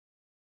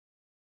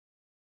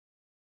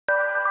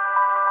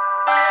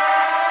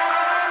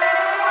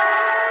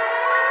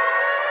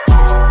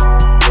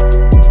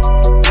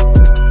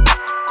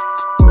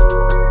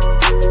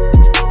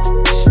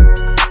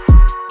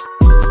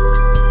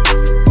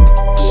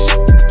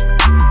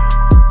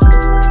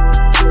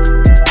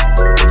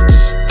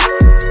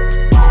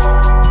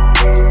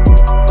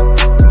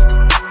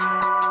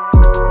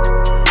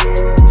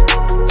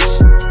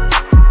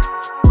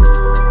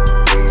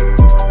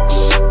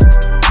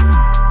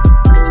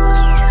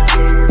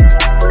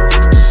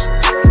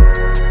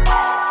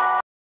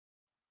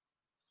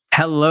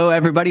Hello,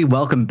 everybody.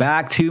 Welcome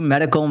back to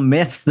Medical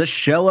Myths, the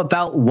show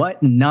about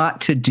what not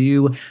to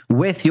do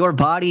with your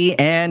body.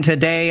 And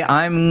today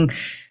I'm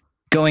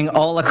going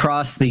all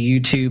across the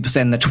YouTubes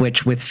and the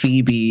Twitch with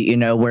Phoebe. You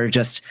know, we're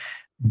just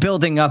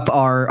building up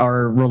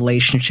our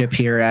relationship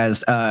here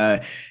as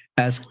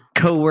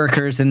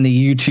co-workers in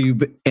the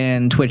YouTube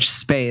and Twitch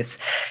space.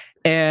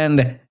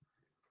 And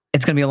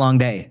it's going to be a long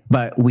day,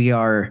 but we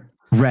are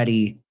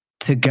ready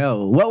to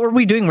go. What were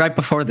we doing right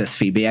before this,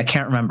 Phoebe? I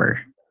can't remember.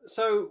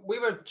 So we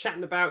were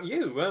chatting about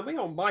you, weren't we,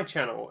 on my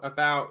channel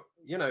about,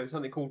 you know,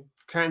 something called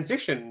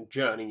transition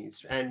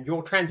journeys, and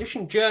your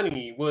transition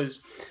journey was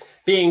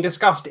being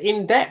discussed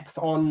in depth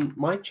on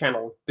my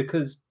channel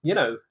because, you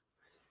know,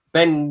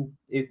 Ben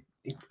is,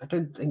 I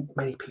don't think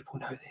many people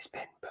know this,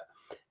 Ben, but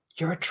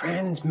you're a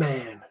trans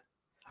man.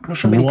 I'm not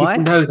sure many people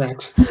know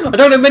that. I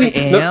don't know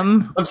many.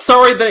 Look, I'm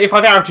sorry that if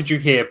I've outed you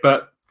here,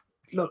 but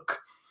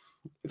look,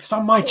 if it's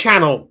on my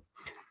channel,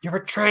 you're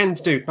a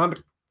trans dude. I'm a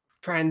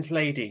trans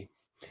lady.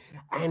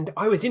 And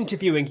I was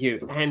interviewing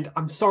you, and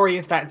I'm sorry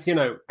if that's, you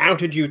know,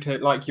 outed you to,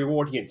 like, your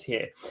audience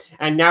here.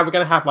 And now we're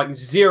going to have, like,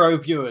 0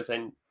 viewers,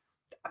 and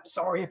I'm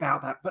sorry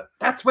about that, but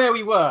that's where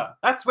we were.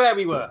 That's where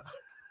we were.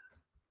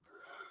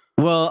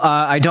 Well,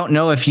 I don't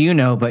know if you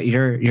know, but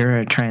you're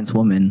a trans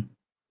woman.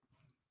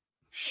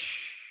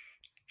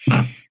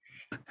 You're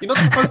not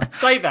supposed to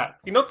say that.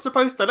 You're not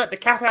supposed to let the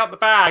cat out the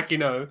bag, you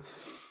know.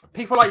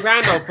 People like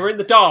Randolph are in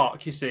the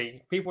dark, you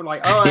see. People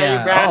like,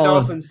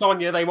 Randolph and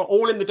Sonia, they were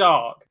all in the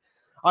dark.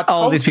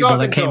 All these people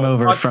that came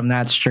over from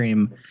that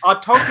stream. I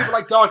told people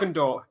like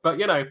Dargendorf, but,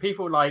 you know,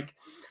 people like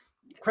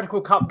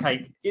Critical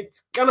Cupcake,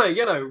 it's gonna,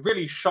 you know,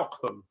 really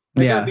shock them.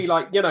 They're gonna be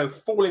like, you know,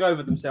 falling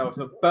over themselves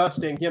or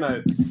bursting, you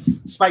know,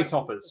 space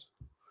hoppers.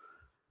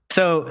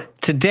 So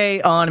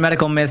today on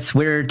Medical Myths,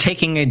 we're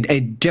taking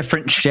a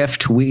different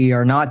shift. We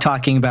are not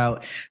talking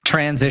about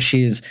trans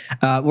issues.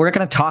 We're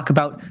going to talk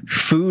about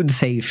food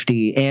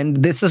safety. And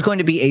this is going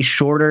to be a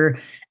shorter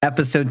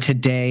episode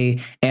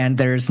today. And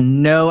there's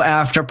no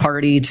after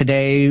party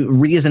today.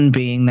 Reason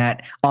being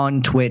that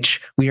on Twitch,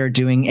 we are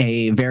doing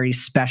a very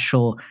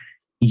special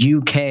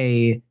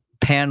UK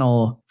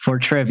panel for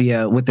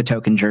trivia with the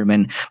token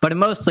German, but a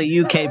mostly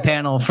UK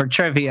panel for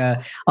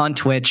trivia on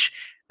Twitch.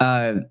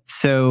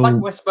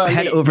 So like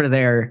head over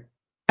there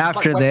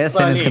after this,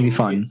 and it's gonna be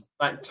fun. It's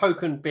that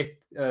token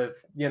bit of,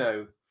 you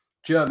know,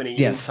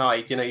 Germany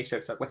inside, you know, you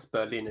show like West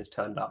Berlin has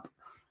turned up.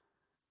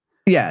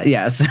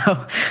 Yeah.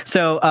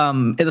 So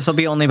this will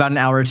be only about an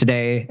hour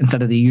today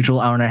instead of the usual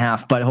hour and a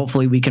half, but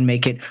hopefully we can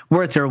make it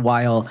worth your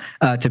while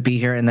to be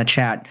here in the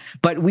chat.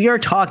 But we are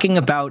talking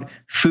about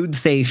food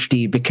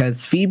safety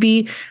because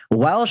Phoebe,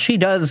 while she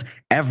does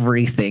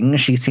everything,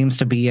 she seems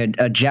to be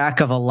a jack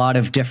of a lot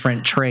of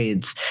different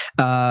trades.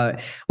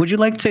 Would you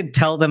like to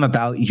tell them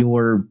about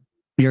your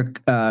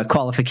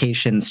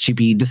qualifications to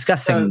be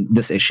discussing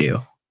this issue?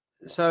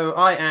 So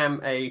I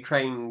am a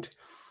trained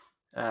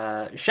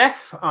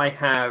chef. I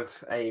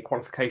have a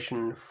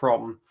qualification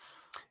from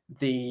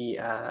the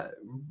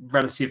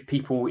relative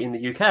people in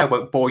the UK. I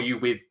won't bore you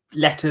with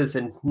letters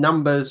and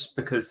numbers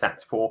because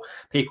that's for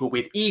people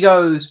with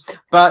egos,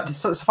 but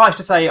suffice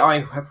to say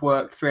I have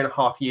worked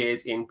 3.5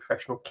 years in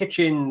professional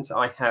kitchens.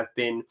 I have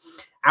been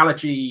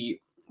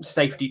allergy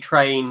safety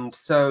trained,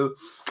 so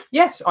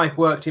yes, I've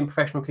worked in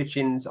professional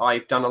kitchens.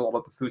 I've done a lot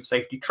of the food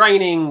safety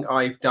training.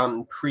 I've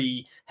done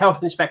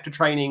pre-health inspector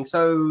training,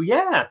 so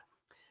yeah,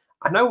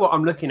 I know what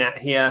I'm looking at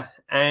here,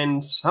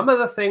 and some of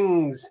the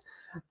things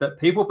that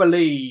people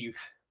believe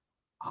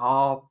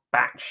are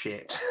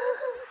batshit.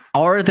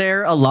 Are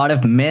there a lot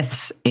of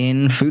myths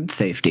in food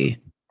safety?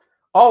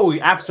 Oh,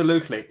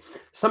 absolutely.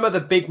 Some of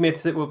the big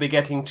myths that we'll be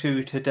getting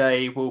to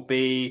today will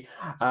be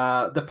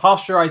the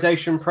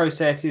pasteurization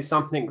process is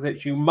something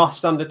that you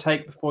must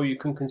undertake before you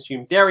can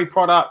consume dairy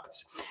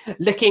products.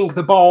 Licking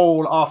the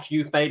bowl after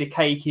you've made a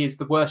cake is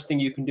the worst thing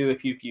you can do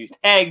if you've used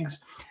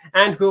eggs.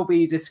 And we'll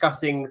be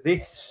discussing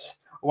this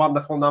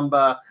wonderful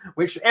number,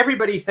 which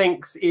everybody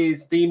thinks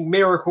is the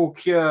miracle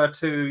cure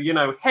to, you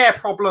know, hair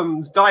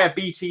problems,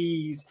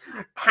 diabetes,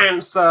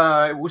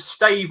 cancer. It will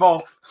stave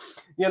off,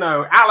 you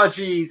know,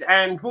 allergies,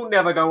 and will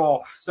never go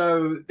off.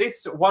 So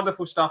this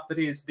wonderful stuff that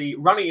is the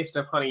runniest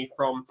of honey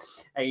from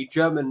a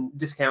German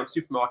discount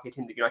supermarket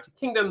in the United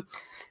Kingdom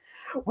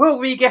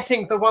will be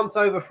getting the once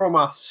over from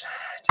us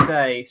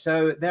today.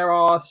 So there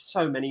are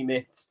so many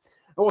myths.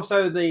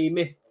 Also, the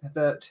myth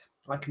that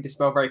I can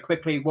dispel very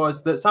quickly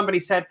was that somebody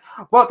said,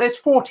 well, there's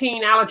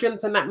 14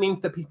 allergens and that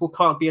means that people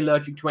can't be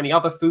allergic to any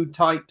other food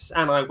types.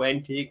 And I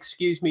went,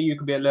 excuse me, you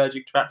can be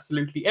allergic to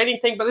absolutely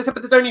anything, but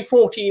there's only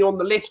 14 on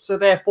the list, so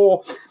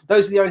therefore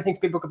those are the only things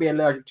people can be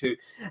allergic to.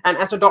 And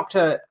as a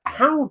doctor,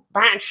 how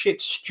batshit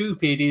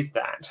stupid is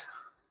that?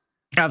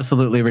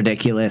 Absolutely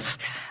ridiculous.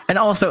 And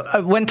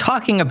also, when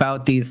talking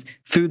about these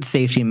food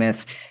safety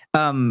myths,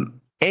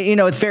 you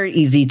know, it's very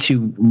easy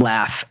to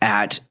laugh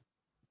at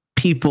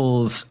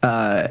people's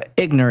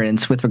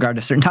ignorance with regard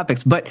to certain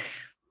topics, but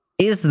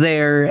is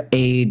there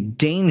a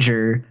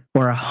danger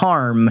or a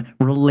harm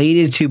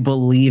related to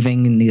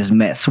believing in these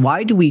myths?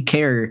 Why do we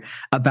care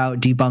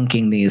about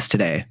debunking these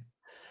today?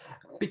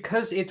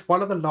 Because it's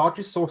one of the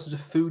largest sources of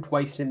food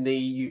waste in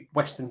the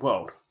Western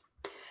world.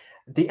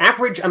 The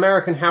average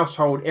American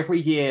household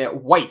every year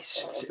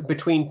wastes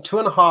between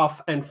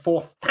 $2,500 and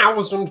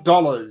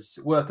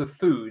 $4,000 worth of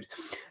food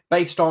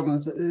based on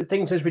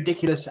things as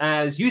ridiculous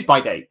as use-by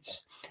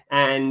dates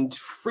and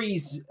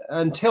freeze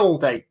until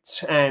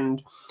dates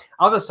and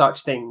other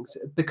such things,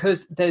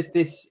 because there's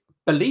this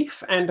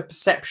belief and a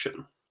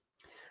perception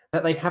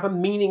that they have a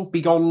meaning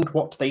beyond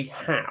what they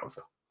have.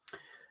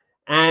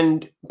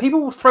 And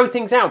people will throw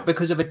things out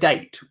because of a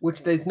date,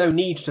 which there's no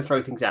need to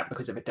throw things out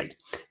because of a date.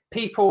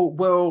 People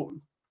will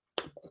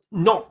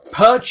not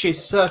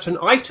purchase certain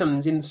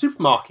items in the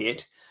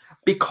supermarket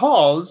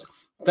because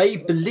they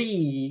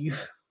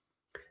believe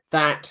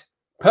that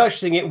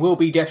purchasing it will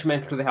be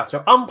detrimental to the health.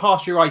 So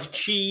unpasteurized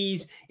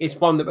cheese is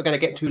one that we're going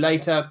to get to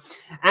later.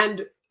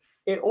 And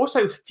it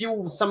also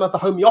fuels some of the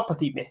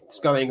homeopathy myths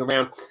going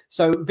around.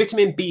 So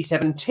vitamin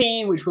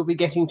B17, which we'll be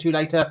getting to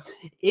later,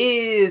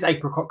 is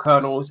apricot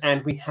kernels,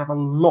 and we have a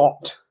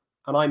lot,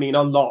 and I mean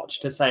a lot,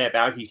 to say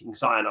about eating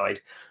cyanide.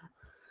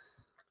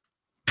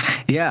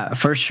 Yeah,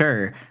 for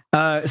sure.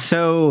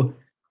 So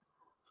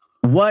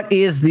what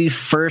is the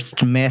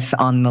first myth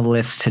on the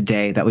list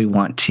today that we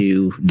want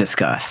to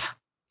discuss?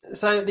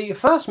 So the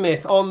first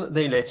myth on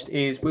the list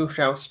is, we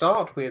shall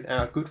start with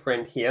our good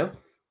friend here.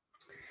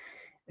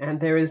 And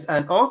there is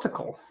an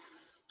article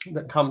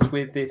that comes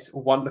with this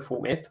wonderful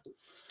myth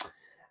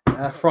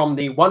from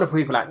the wonderful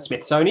people at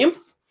Smithsonian,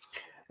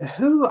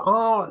 who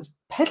are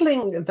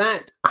peddling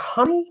that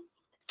honey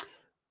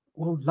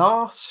will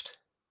last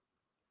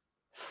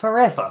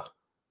forever.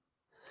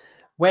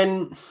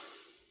 When,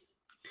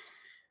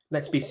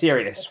 let's be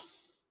serious,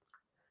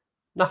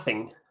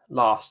 nothing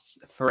lasts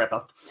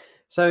forever.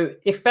 So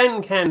if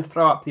Ben can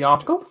throw up the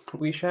article,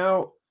 we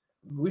shall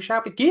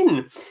begin.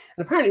 And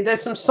apparently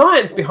there's some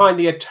science behind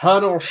the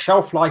eternal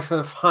shelf life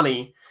of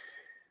honey.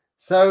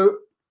 So,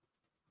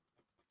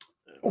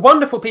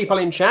 wonderful people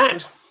in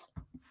chat.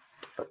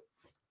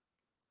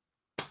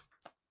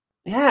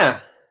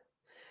 Yeah.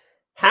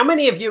 How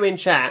many of you in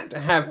chat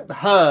have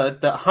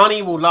heard that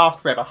honey will last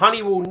forever?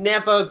 Honey will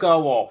never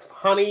go off.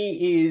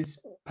 Honey is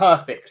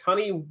perfect.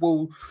 Honey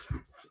will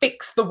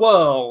fix the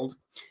world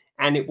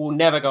and it will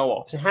never go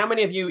off. So how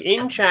many of you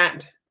in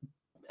chat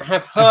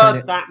have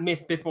heard that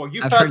myth before?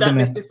 You've heard that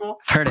myth before?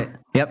 Heard it.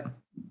 Yep.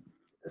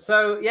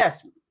 So,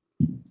 yes.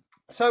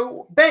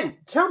 So, Ben,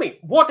 tell me,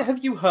 what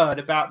have you heard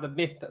about the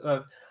myth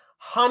of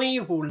honey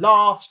will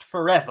last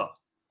forever?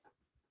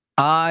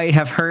 I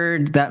have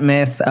heard that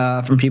myth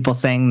from people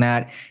saying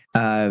that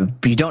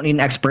you don't need an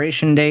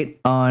expiration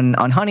date on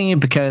honey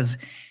because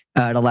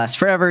it'll last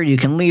forever. You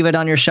can leave it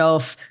on your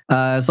shelf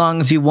as long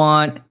as you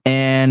want,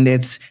 and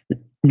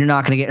you're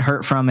not going to get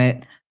hurt from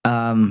it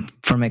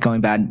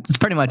going bad. It's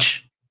pretty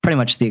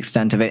much the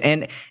extent of it.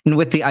 And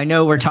with I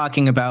know we're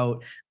talking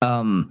about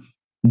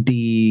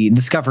the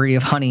discovery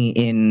of honey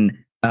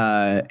in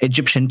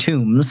Egyptian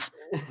tombs,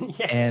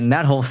 yes, and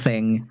that whole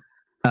thing.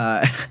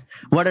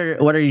 What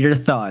are your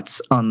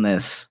thoughts on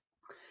this?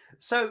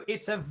 So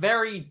it's a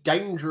very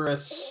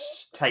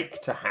dangerous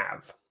take to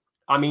have.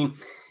 I mean,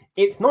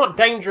 it's not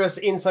dangerous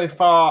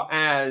insofar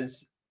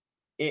as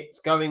it's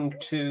going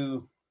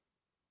to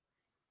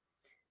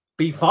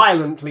be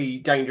violently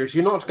dangerous.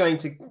 You're not going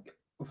to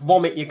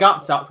vomit your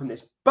guts out from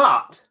this.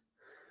 But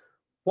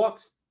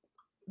what's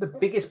the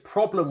biggest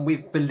problem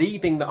with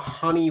believing that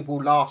honey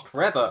will last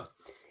forever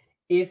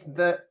is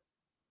that,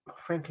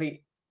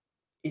 frankly,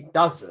 it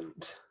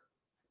doesn't.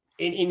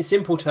 In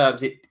simple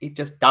terms, it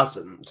just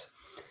doesn't.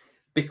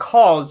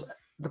 Because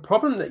the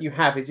problem that you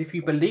have is, if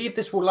you believe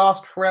this will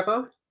last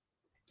forever,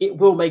 it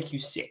will make you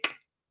sick.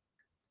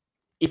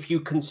 If you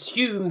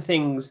consume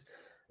things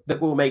that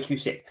will make you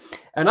sick.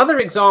 Another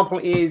example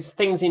is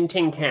things in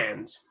tin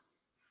cans.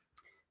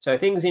 So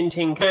things in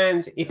tin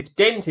cans, if it's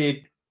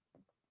dented,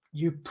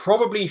 you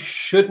probably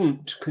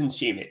shouldn't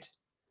consume it.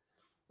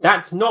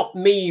 That's not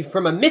me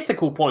from a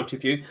mythical point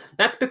of view.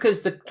 That's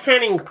because the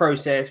canning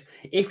process,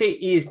 if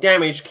it is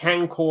damaged,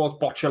 can cause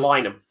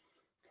botulinum,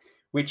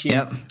 which is...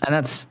 Yep. And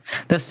that's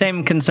the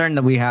same concern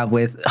that we have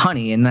with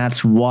honey. And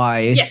that's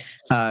why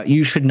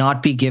you should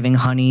not be giving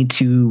honey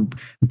to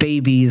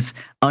babies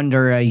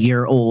under a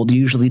year old.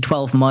 Usually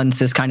 12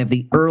 months is kind of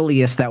the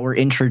earliest that we're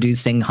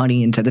introducing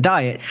honey into the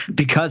diet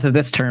because of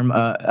this term,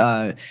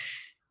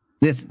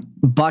 this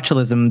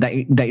botulism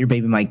that your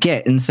baby might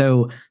get. And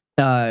so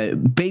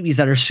babies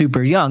that are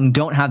super young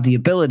don't have the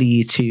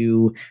ability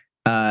to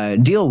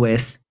deal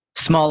with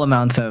small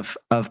amounts of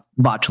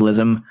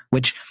botulism,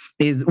 which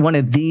is one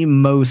of the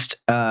most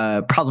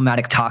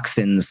problematic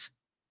toxins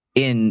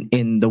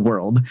in the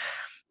world.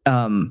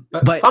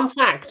 But fun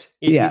fact,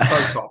 it is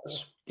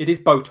Botox. It is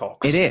Botox.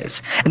 It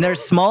is. And there's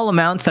small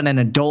amounts that an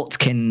adult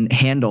can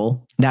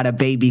handle that a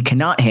baby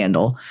cannot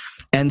handle.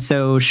 And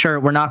so, sure,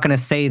 we're not going to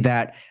say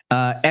that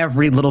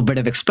every little bit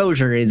of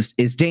exposure is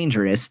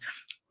dangerous.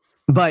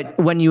 But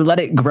when you let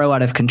it grow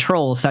out of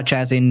control, such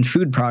as in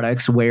food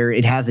products where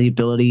it has the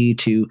ability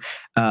to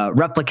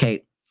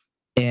replicate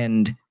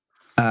and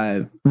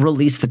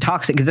release the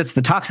toxin, because it's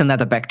the toxin that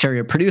the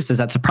bacteria produces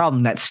that's a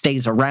problem that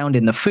stays around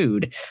in the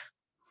food.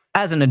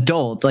 As an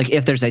adult, like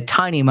if there's a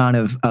tiny amount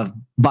of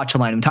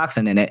botulinum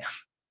toxin in it,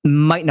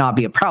 might not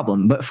be a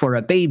problem, but for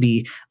a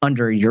baby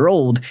under a year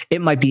old, it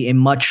might be a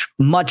much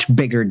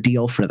bigger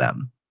deal for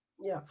them.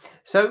 Yeah.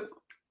 So,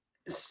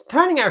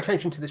 turning our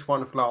attention to this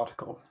wonderful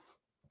article,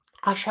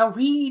 I shall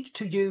read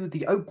to you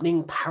the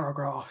opening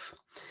paragraph.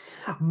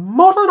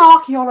 Modern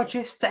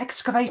archaeologists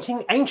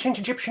excavating ancient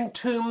Egyptian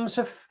tombs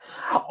have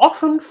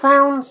often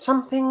found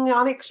something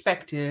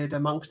unexpected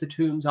amongst the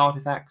tomb's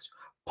artifacts.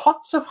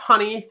 Pots of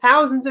honey,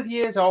 thousands of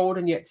years old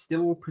and yet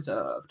still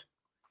preserved.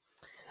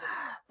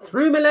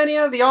 Through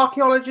millennia, the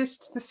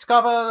archaeologists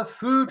discover the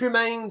food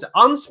remains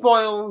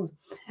unspoiled,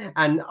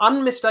 an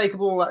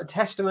unmistakable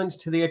testament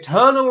to the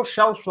eternal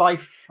shelf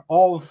life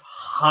of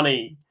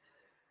honey.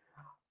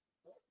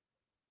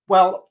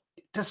 Well,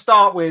 to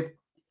start with,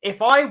 if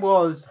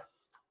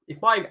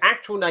my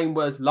actual name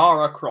was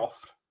Lara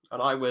Croft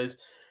and I was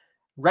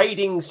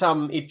raiding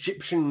some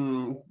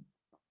Egyptian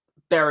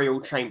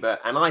burial chamber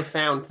and I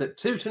found that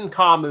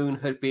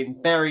Tutankhamun had been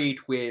buried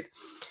with,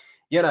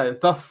 you know,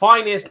 the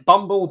finest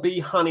bumblebee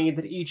honey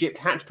that Egypt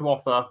had to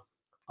offer,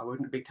 I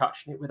wouldn't be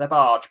touching it with a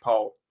barge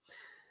pole.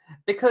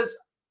 Because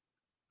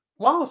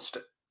whilst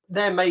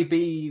there may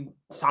be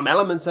some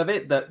elements of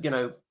it that, you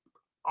know,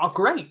 are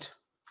great,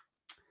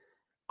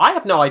 I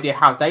have no idea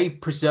how they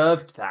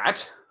preserved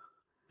that.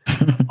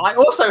 I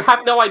also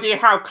have no idea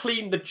how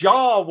clean the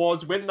jar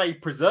was when they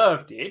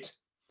preserved it.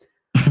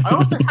 I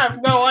also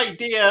have no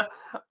idea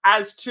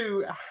as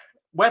to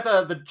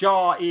whether the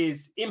jar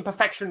is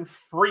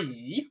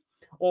imperfection-free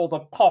or the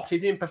pot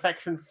is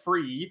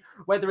imperfection-free,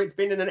 whether it's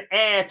been in an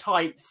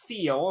airtight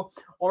seal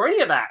or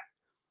any of that.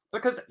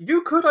 Because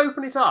you could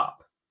open it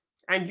up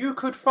and you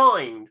could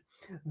find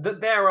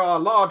that there are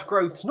large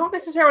growths, not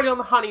necessarily on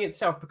the honey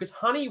itself, because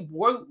honey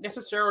won't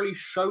necessarily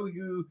show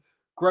you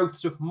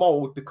growths of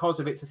mold because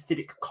of its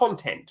acidic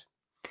content.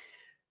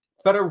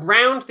 But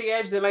around the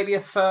edge, there may be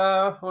a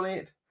fur on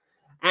it.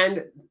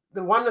 And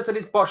the wonders that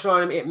it's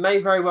botulinum, it may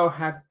very well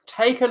have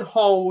taken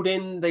hold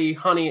in the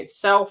honey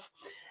itself.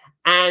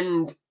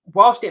 And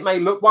whilst it may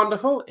look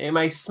wonderful, it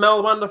may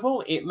smell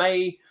wonderful, it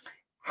may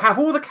have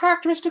all the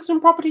characteristics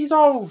and properties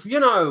of, you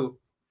know,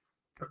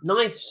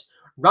 nice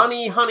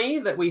runny honey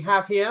that we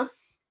have here,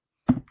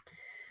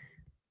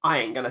 I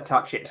ain't going to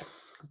touch it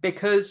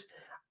because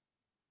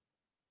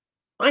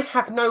I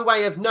have no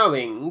way of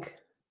knowing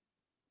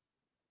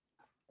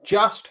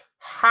just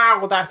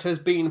how that has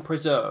been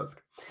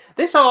preserved.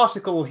 This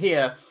article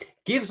here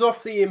gives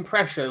off the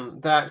impression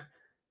that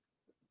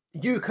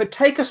you could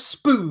take a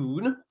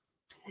spoon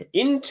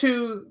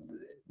into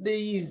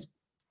these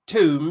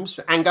tombs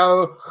and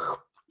go,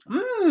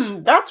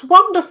 that's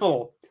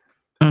wonderful.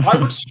 I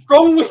would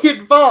strongly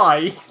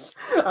advise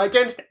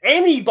against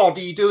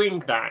anybody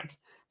doing that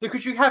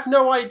because you have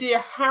no idea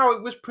how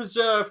it was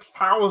preserved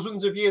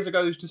thousands of years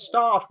ago to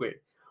start with.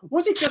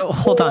 Was it just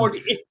hold on?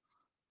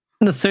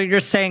 So you're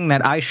saying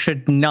that I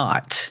should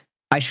not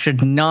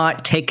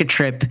take a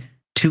trip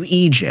to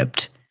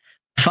Egypt,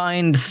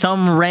 find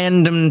some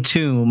random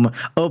tomb,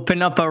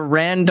 open up a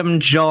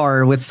random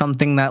jar with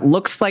something that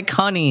looks like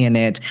honey in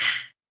it,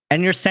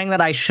 and you're saying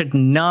that I should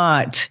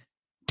not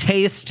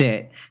taste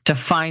it to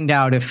find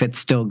out if it's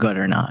still good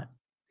or not?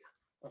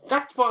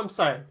 That's what I'm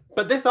saying.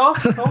 But this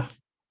article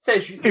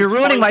says you're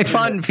ruining my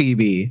fun,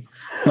 Phoebe.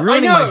 You're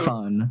ruining my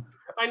fun.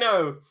 I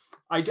know.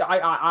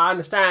 I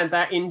understand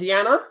that,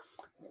 Indiana,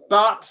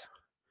 but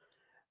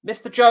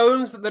Mr.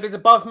 Jones, that is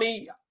above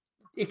me,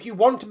 if you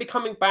want to be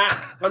coming back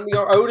under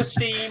your own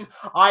esteem,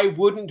 I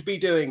wouldn't be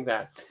doing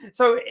that.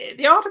 So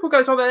the article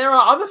goes on that there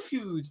are other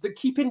foods that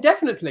keep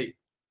indefinitely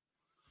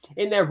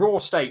in their raw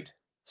state.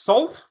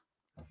 Salt.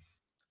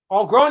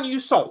 I'll grant you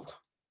salt.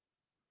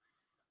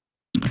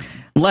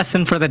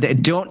 Lesson for the day.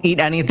 Don't eat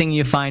anything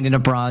you find in a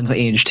Bronze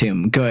Age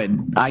tomb.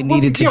 Good. I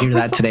needed to hear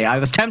that today. I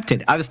was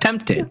tempted.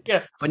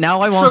 Yeah. But now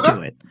I won't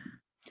do it.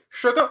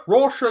 Sugar.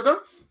 Raw sugar.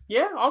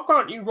 Yeah, I'll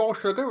grant you raw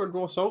sugar and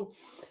raw salt.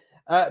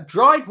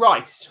 Dried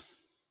rice.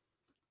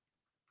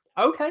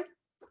 Okay.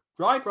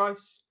 Dried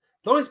rice.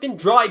 As long as it's been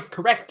dried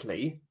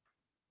correctly,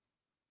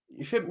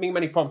 you shouldn't be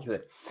many problems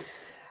with it.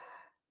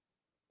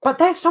 But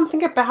there's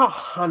something about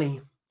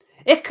honey.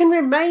 It can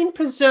remain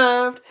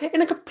preserved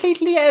in a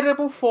completely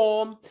edible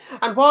form,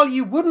 and while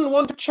you wouldn't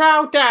want to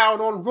chow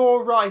down on raw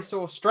rice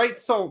or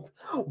straight salt,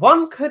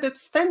 one could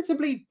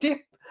ostensibly dip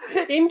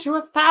into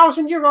a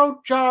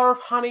 1,000-year-old jar of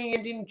honey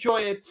and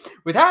enjoy it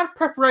without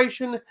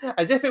preparation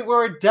as if it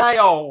were a day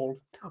old.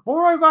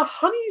 Moreover,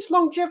 honey's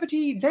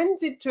longevity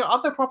lends it to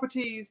other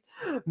properties,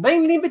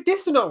 mainly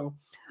medicinal,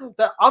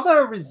 that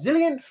other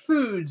resilient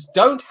foods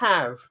don't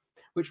have,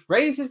 which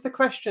raises the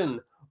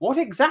question, what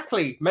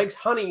exactly makes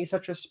honey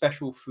such a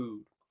special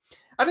food?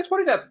 I just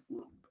wanted to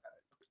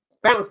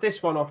bounce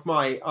this one off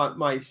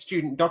my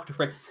student doctor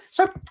friend.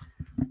 So,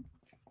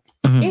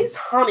 is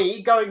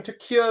honey going to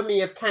cure me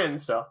of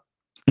cancer?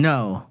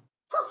 No.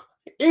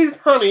 Is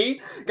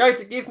honey going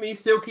to give me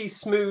silky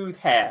smooth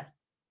hair?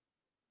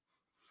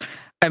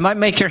 It might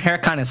make your hair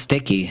kind of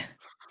sticky.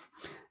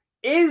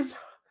 Is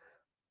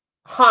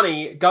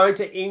honey going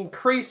to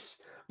increase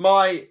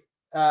my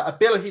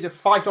ability to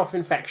fight off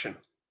infection?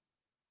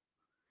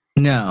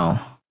 No.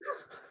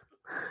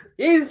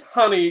 Is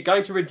honey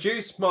going to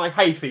reduce my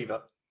hay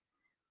fever?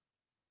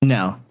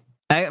 No.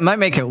 It might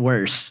make it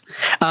worse.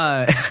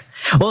 Well,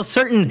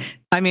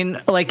 I mean,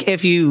 like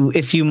if you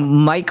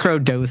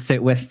microdose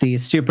it with the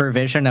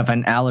supervision of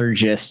an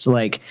allergist,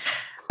 like,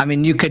 I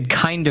mean, you could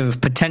kind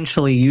of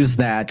potentially use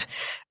that,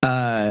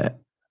 but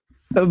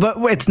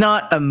it's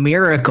not a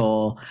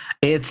miracle.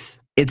 It's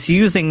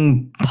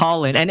using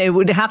pollen, and it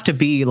would have to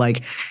be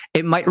like,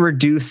 it might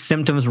reduce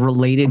symptoms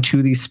related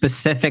to the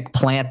specific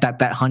plant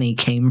that honey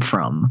came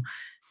from,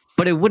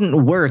 but it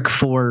wouldn't work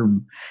for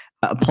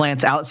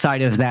plants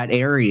outside of that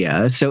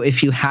area. So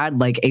if you had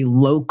like a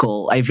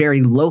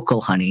very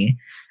local honey,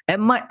 it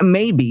might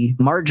maybe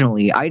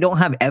marginally. I don't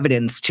have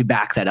evidence to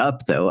back that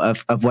up though,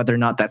 of whether or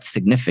not that's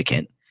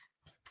significant.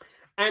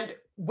 And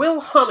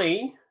will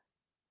honey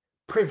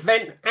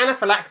prevent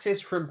anaphylaxis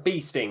from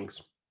bee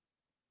stings?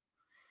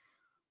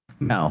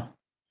 No.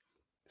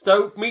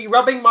 So me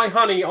rubbing my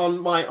honey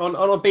on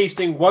a bee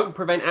sting won't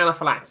prevent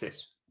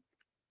anaphylaxis?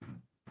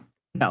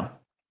 No.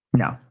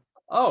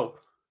 Oh,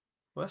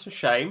 well, that's a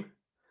shame,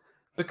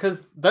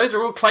 because those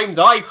are all claims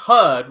I've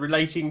heard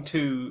relating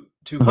to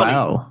honey.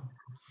 Wow.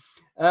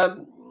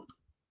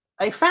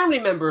 A family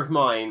member of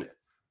mine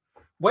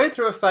went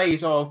through a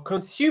phase of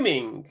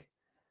consuming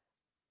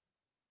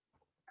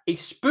a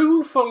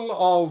spoonful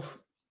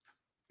of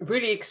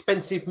really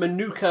expensive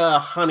Manuka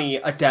honey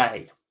a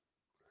day,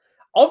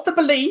 of the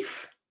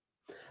belief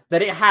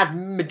that it had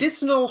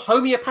medicinal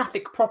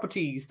homeopathic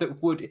properties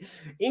that would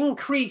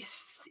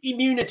increase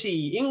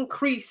immunity,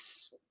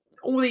 increase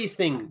all these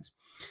things.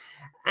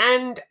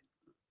 And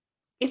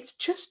it's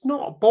just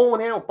not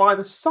borne out by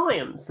the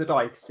science that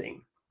I've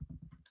seen.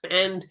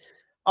 And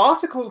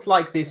articles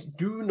like this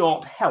do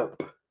not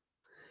help,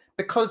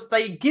 because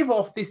they give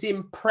off this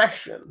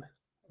impression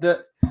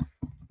that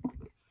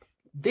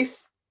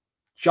this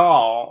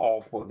jar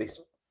of, or this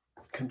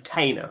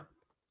container,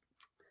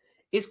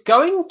 is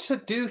going to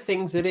do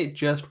things that it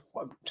just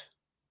won't.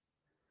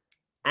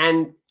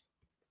 And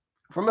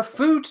from a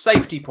food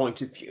safety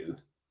point of view,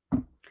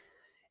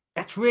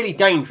 that's really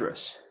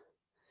dangerous,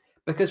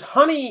 because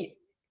honey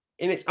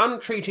in its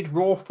untreated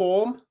raw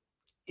form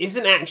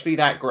isn't actually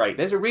that great.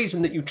 There's a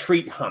reason that you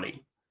treat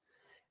honey.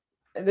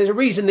 And there's a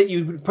reason that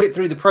you put it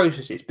through the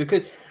processes,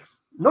 because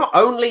not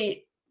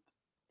only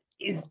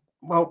is,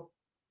 well,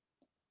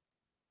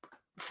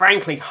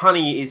 frankly,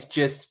 honey is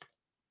just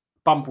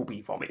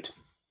bumblebee vomit.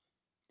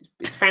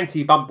 It's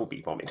fancy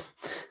bumblebee vomit.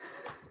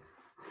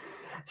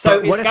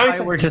 So what if I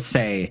were to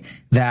say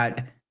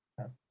that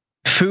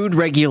food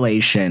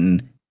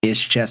regulation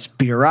is just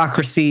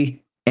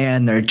bureaucracy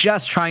and they're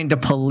just trying to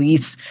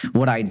police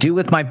what I do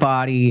with my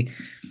body?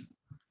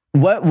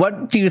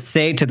 What do you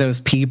say to those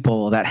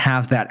people that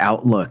have that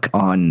outlook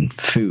on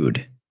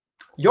food?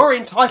 You're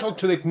entitled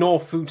to ignore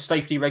food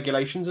safety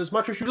regulations as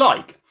much as you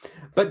like,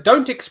 but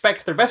don't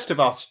expect the rest of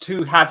us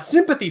to have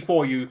sympathy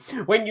for you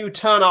when you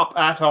turn up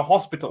at a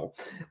hospital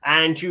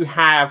and you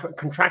have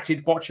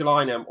contracted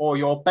botulinum, or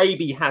your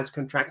baby has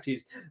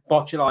contracted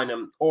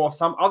botulinum, or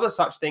some other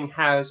such thing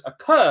has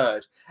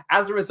occurred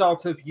as a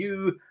result of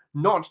you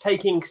not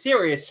taking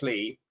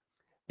seriously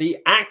the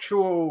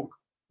actual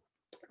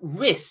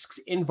risks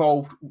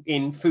involved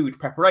in food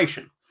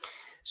preparation.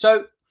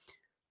 So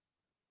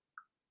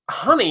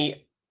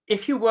honey,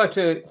 if you were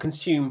to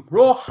consume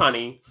raw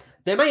honey,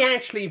 there may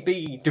actually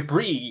be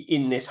debris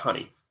in this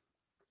honey.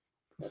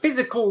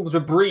 Physical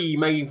debris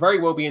may very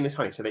well be in this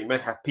honey. So they may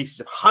have pieces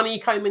of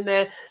honeycomb in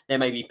there. There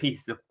may be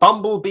pieces of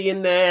bumblebee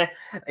in there.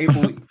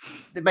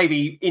 There may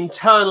be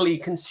internally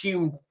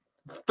consumed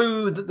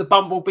food that the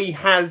bumblebee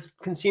has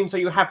consumed. So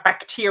you have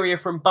bacteria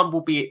from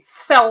bumblebee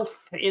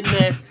itself in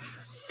there.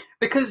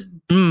 Because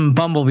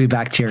bumblebee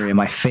bacteria,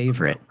 my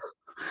favorite.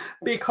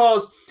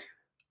 Because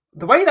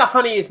the way that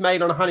honey is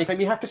made on a honeycomb,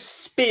 you have to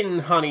spin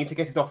honey to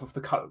get it off of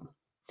the comb.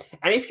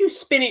 And if you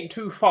spin it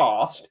too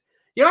fast,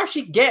 you'll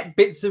actually get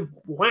bits of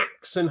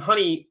wax and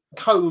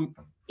honeycomb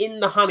in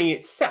the honey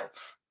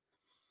itself.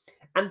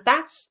 And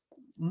that's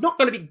not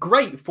going to be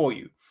great for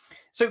you.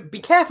 So be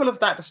careful of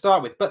that to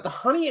start with. But the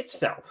honey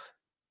itself,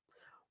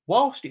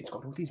 whilst it's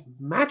got all these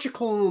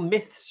magical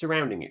myths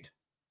surrounding it,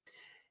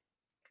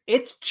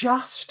 it's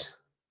just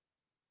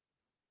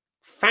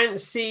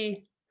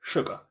fancy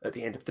sugar at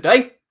the end of the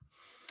day.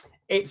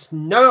 It's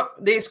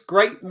not this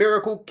great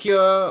miracle cure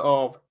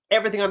of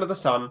everything under the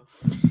sun.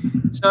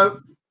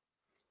 So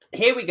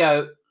here we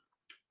go.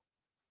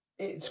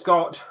 It's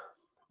got,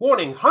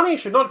 warning, honey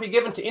should not be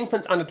given to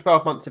infants under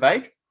 12 months of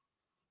age.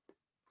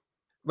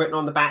 Written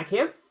on the back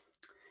here.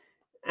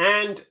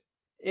 And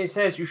it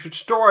says you should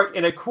store it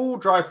in a cool,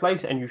 dry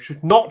place, and you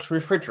should not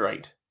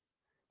refrigerate.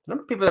 The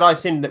number of people that I've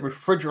seen that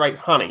refrigerate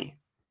honey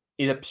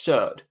is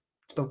absurd.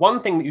 It's the one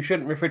thing that you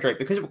shouldn't refrigerate,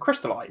 because it will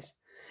crystallize.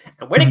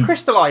 And when it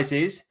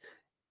crystallizes,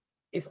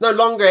 it's no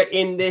longer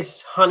in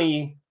this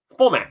honey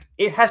format.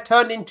 It has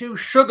turned into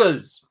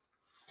sugars.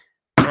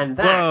 And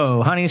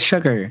that honey's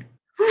sugar.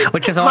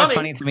 Which is always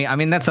funny to me. I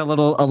mean, that's a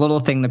little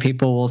thing that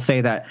people will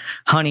say, that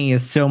honey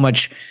is so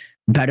much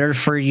better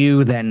for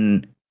you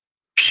than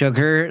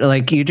sugar.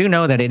 Like, you do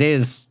know that it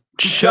is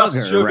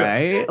sugar,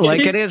 right?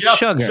 Like, it is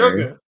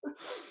sugar.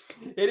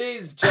 It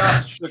is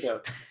just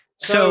sugar.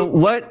 So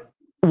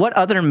what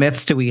other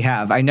myths do we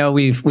have? I know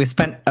we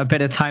spent a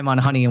bit of time on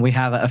honey, and we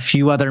have a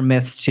few other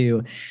myths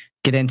to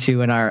get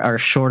into in our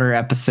shorter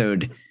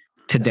episode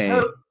today.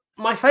 So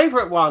my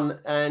favorite one,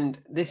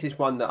 and this is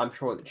one that I'm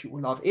sure that you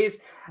will love,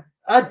 is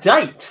a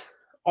date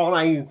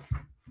on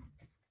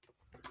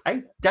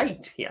a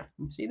date here.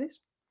 You see this?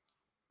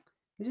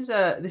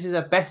 This is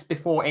a best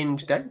before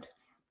end date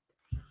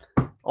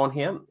on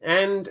here,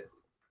 and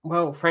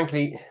well,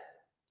 frankly,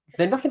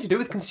 they're nothing to do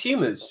with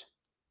consumers.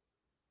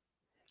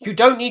 You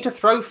don't need to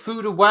throw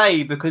food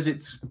away because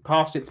it's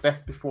past its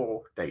best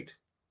before date.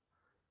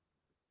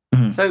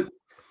 Mm-hmm. So,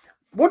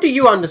 what do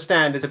you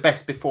understand as a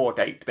best before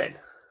date, Ben?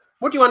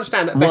 What do you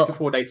understand that best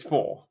before date's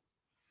for?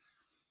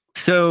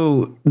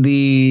 So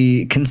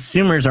the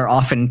consumers are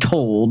often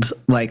told,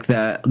 like,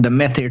 the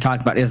myth that you're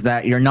talking about is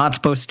that you're not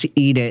supposed to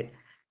eat it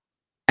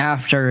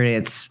after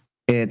its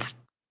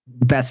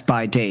best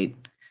by date.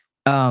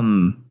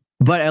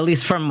 But at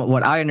least from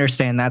what I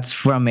understand, that's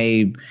from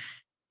a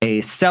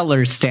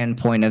seller's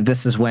standpoint of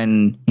this is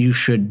when you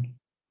should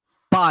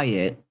buy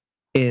it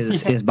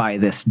is by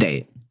this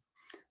date.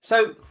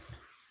 So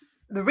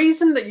the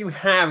reason that you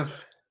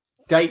have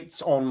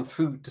dates on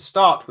food to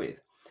start with,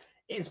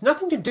 it's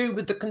nothing to do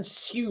with the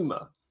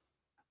consumer.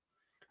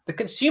 The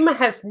consumer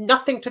has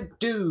nothing to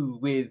do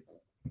with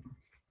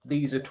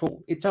these at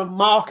all. It's a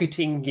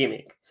marketing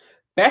gimmick.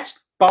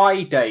 Best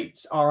by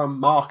dates are a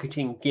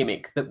marketing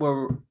gimmick that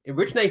were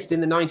originated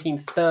in the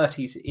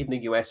 1930s in the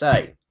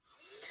USA.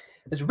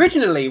 As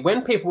originally,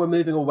 when people were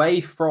moving away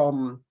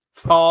from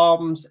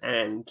farms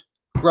and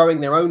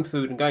growing their own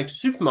food and going to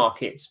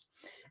supermarkets,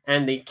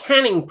 and the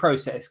canning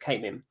process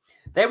came in,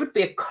 there would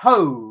be a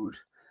code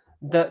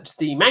that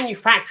the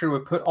manufacturer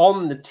would put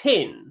on the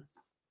tin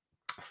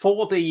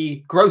for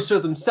the grocer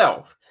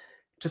themselves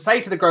to say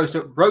to the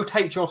grocer,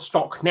 rotate your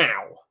stock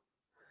now.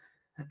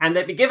 And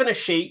they'd be given a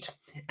sheet,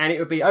 and it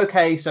would be,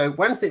 okay, so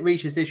once it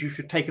reaches this, you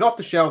should take it off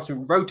the shelves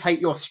and rotate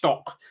your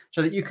stock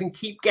so that you can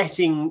keep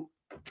getting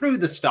through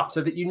the stuff,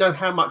 so that you know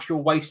how much you're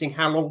wasting,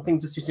 how long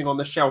things are sitting on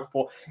the shelf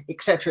for,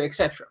 etc.,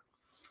 etc.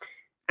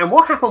 And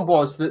what happened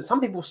was that some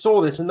people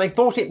saw this and they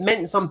thought it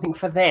meant something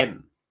for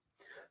them.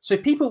 So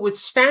people would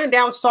stand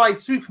outside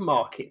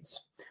supermarkets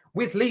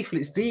with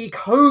leaflets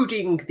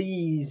decoding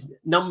these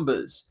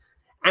numbers,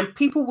 and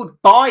people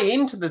would buy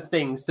into the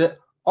things that,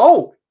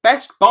 oh,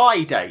 best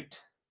buy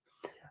date.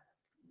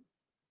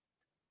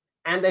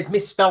 And they'd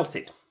misspelt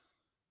it.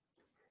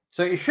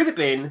 So it should have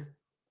been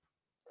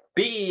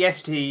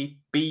BESTBY,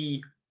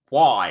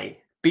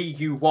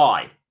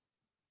 BUY.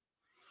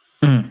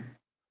 Mm.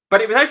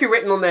 But it was actually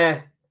written on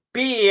there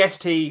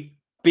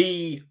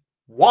BESTBY.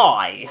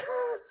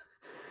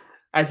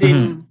 As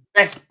in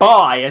best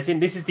buy, as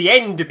in this is the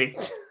end of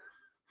it.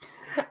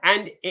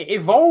 And it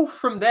evolved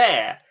from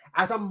there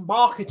as a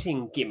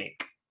marketing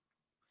gimmick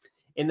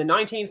in the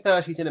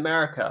 1930s in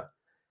America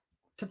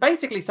to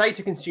basically say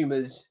to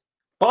consumers,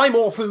 buy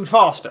more food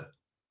faster.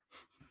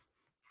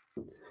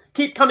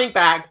 Keep coming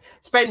back,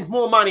 spend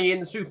more money in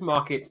the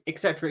supermarkets,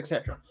 etc.,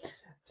 etc.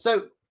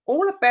 So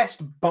all a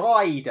best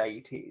buy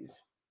date is,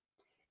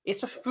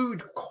 it's a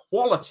food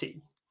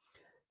quality.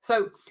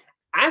 So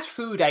as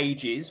food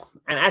ages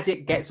and as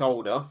it gets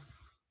older,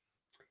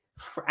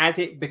 as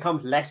it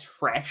becomes less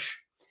fresh,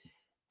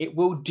 it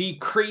will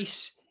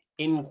decrease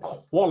in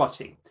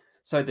quality.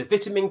 So the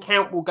vitamin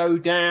count will go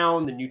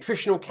down, the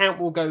nutritional count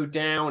will go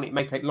down, it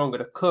may take longer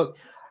to cook,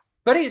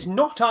 but it's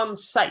not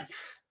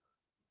unsafe.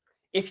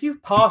 If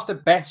you've passed a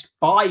best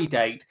buy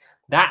date,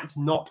 that's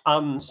not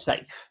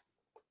unsafe.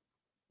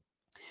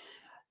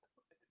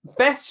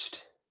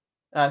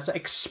 So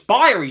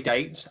expiry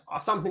dates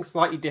are something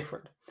slightly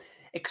different.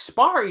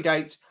 Expiry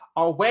dates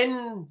are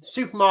when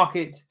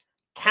supermarkets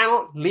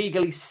cannot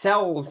legally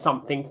sell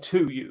something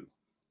to you.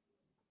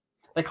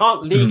 They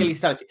can't legally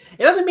sell it.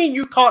 It doesn't mean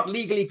you can't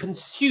legally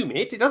consume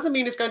it. It doesn't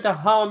mean it's going to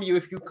harm you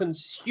if you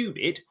consume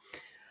it.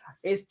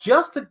 It's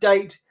just a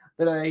date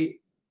that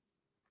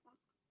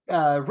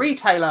a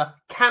retailer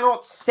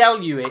cannot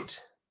sell you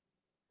it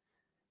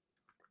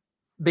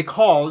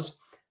because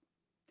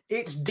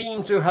it's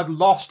deemed to have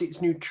lost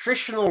its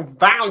nutritional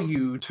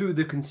value to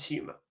the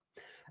consumer.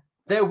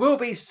 There will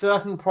be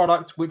certain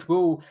products which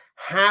will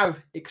have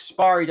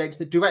expiry dates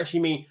that do actually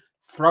mean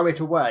throw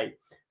it away.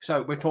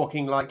 So we're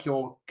talking like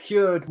your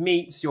cured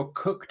meats, your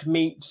cooked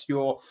meats,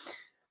 your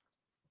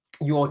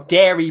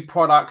dairy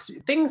products,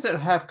 things that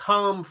have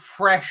come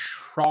fresh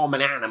from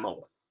an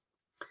animal.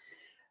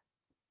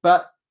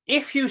 But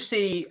if you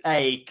see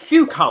a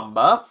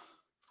cucumber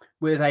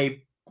with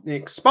an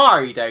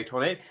expiry date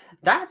on it,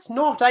 that's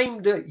not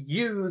aimed at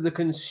you, the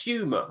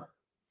consumer.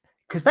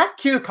 Because that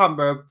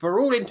cucumber, for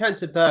all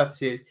intents and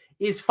purposes,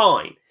 is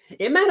fine.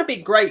 It may not be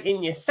great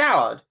in your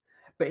salad,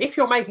 but if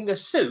you're making a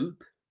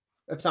soup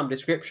of some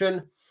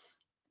description,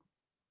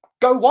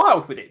 go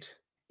wild with it.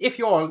 If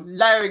you're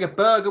layering a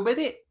burger with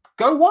it,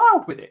 go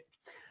wild with it.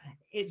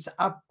 It's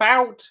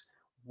about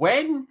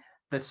when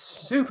the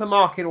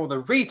supermarket or the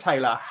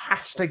retailer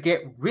has to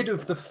get rid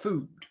of the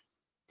food.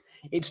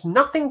 It's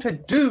nothing to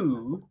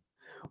do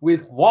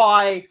with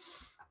why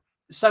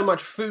so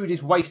much food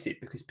is wasted,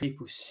 because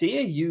people see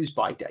a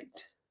use-by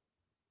date,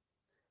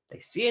 they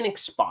see an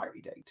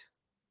expiry date,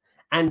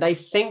 and they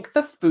think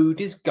the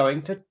food is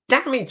going to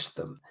damage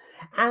them.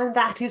 And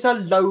that is a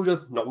load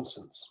of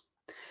nonsense.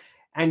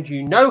 And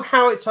you know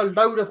how it's a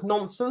load of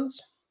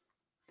nonsense?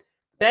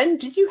 Ben,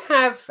 do you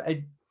have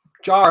a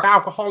jar of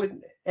alcohol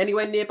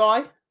anywhere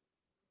nearby?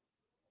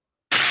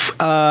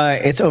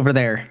 It's over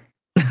there.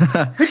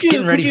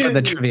 Getting ready for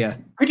the trivia.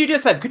 Could you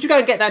go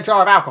and get that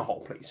jar of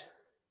alcohol, please?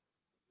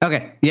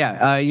 Okay,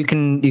 yeah, you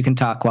can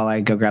talk while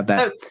I go grab that.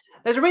 So,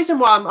 there's a reason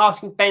why I'm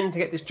asking Ben to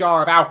get this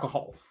jar of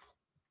alcohol.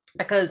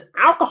 Because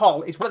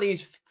alcohol is one of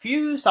these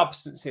few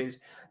substances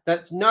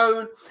that's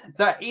known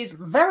that is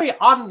very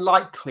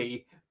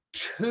unlikely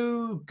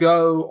to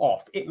go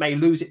off. It may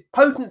lose its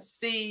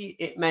potency,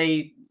 it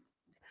may...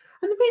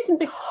 And the reason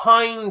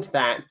behind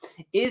that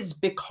is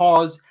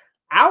because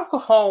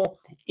alcohol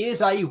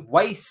is a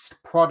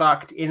waste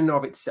product in and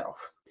of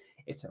itself.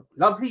 It's a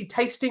lovely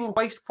tasting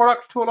waste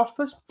product to a lot of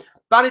us,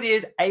 but it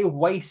is a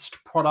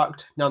waste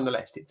product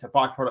nonetheless. It's a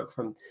byproduct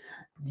from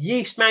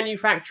yeast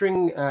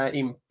manufacturing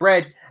in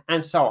bread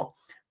and so on.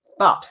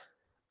 But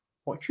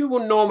what you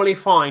will normally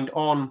find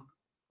on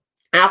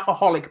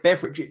alcoholic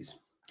beverages,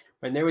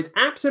 when there is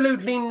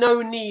absolutely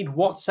no need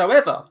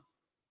whatsoever,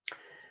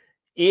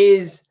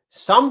 is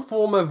some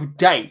form of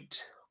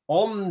date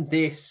on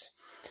this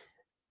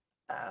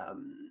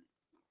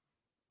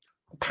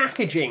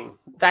packaging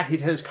that it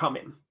has come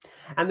in.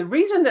 And the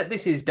reason that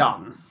this is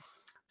done,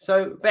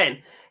 so Ben,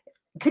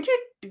 could you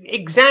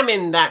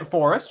examine that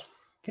for us?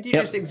 Could you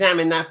just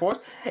examine that for us?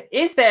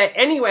 Is there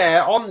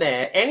anywhere on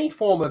there any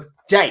form of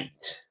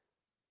date?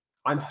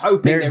 I'm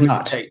hoping there is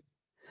a date.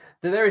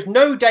 There is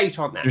no date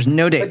on that. There's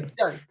no date.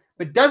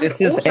 But does this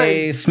it also... is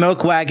a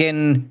Smoke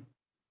Wagon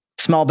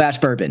small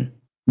batch bourbon.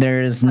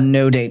 There's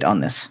no date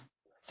on this.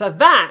 So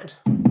that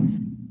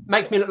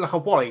makes me look like a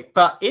wally.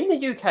 But in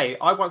the UK,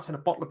 I once had a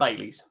bottle of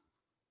Baileys.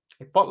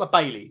 A bottle of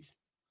Baileys.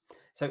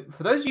 So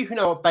for those of you who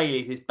know what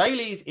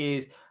Baileys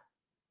is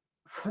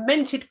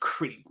fermented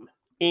cream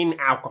in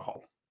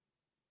alcohol.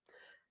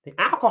 The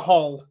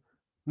alcohol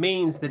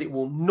means that it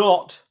will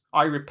not,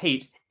 I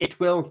repeat, it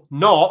will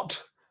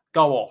not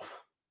go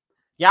off.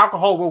 The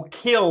alcohol will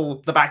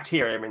kill the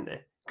bacteria in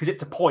there because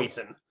it's a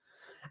poison.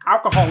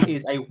 Alcohol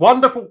is a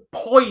wonderful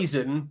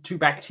poison to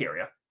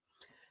bacteria.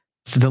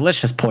 It's a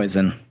delicious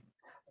poison.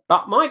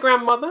 But my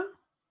grandmother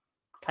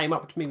came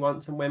up to me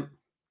once and went,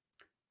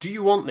 "Do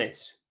you want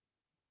this?"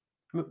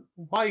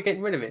 "Why are you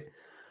getting rid of it?"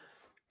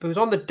 It was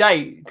on the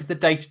date, because the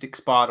date had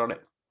expired on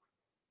it.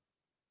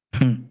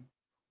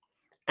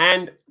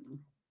 And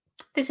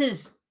this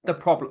is the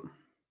problem.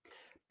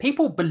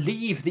 People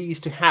believe these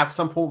to have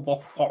some form of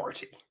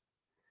authority.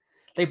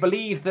 They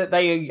believe that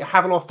they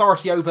have an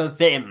authority over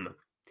them,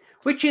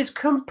 which is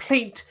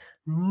complete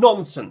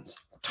nonsense.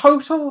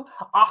 Total,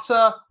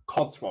 utter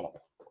codswallop.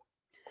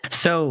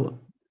 So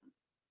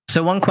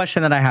one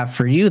question that I have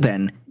for you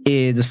then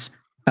is,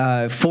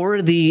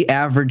 for the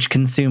average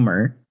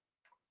consumer,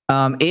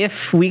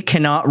 if we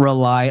cannot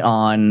rely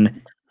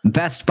on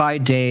best by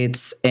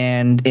dates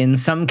and in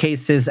some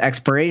cases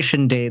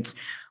expiration dates,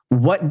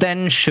 what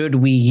then should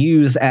we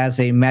use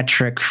as a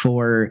metric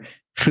for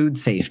food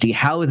safety?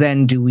 How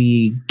then do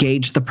we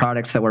gauge the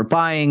products that we're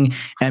buying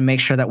and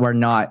make sure that we're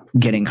not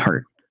getting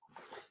hurt?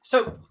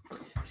 So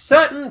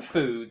certain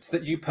foods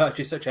that you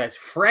purchase, such as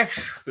fresh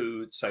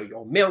foods, so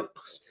your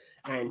milks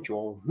and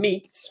your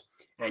meats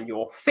and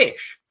your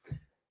fish,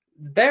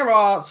 there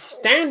are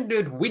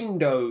standard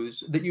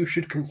windows that you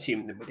should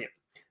consume them within.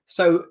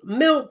 So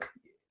milk,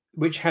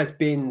 which has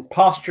been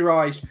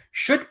pasteurized,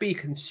 should be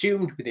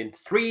consumed within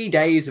 3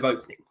 days of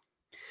opening.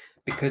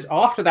 Because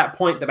after that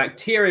point, the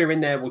bacteria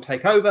in there will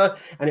take over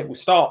and it will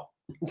start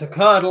to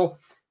curdle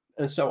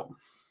and so on.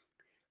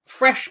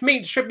 Fresh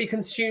meat should be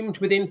consumed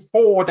within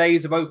 4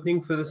 days of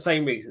opening for the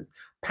same reason.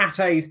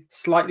 Pates,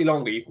 slightly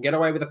longer. You can get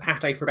away with a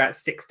pate for about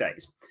 6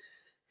 days.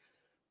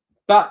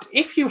 But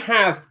if you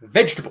have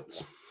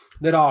vegetables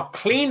that are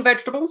clean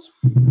vegetables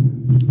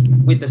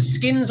with the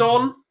skins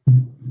on,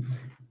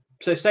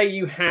 so say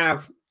you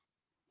have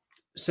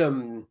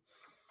some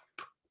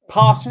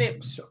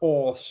parsnips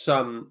or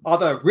some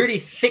other really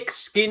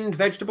thick-skinned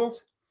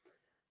vegetables,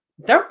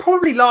 they'll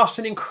probably last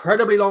an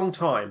incredibly long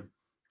time.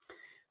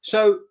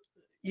 So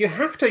you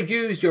have to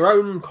use your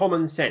own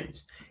common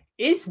sense.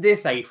 Is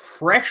this a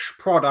fresh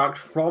product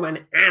from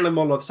an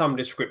animal of some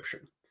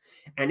description?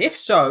 And if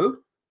so,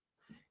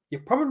 you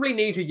probably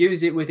need to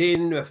use it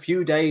within a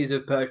few days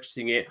of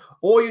purchasing it,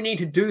 or you need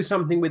to do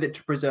something with it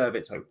to preserve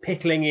it. So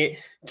pickling it,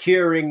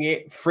 curing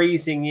it,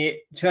 freezing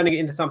it, turning it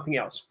into something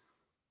else.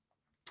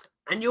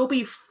 And you'll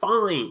be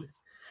fine.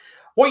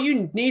 What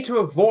you need to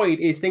avoid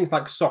is things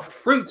like soft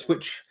fruits,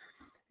 which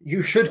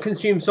You should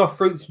consume soft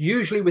fruits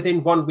usually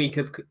within 1 week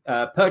of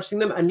purchasing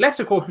them, unless,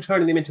 of course, you're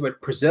turning them into a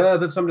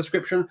preserve of some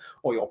description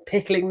or you're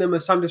pickling them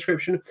of some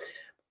description.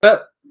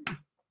 But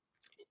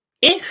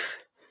if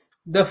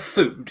the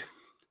food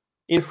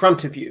in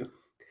front of you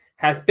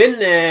has been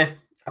there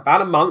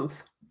about a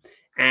month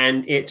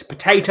and it's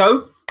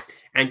potato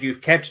and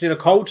you've kept it in a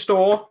cold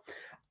store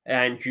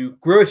and you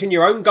grew it in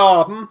your own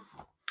garden,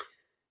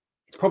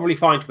 it's probably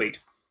fine to eat.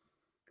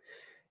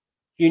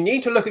 You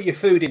need to look at your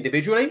food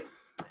individually.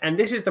 And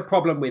this is the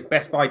problem with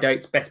best by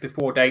dates, best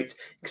before dates,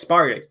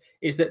 expiry dates,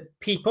 is that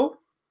people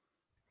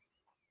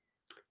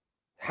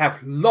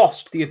have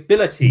lost the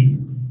ability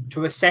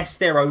to assess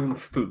their own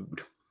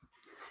food.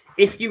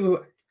 If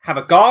you have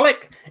a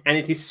garlic and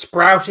it is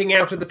sprouting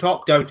out of the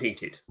top, don't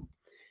eat it.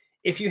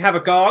 If you have a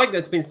garlic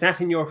that's been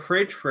sat in your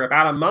fridge for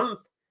about a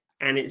month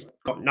and it's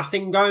got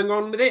nothing going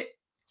on with it,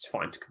 it's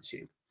fine to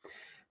consume.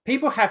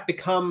 People have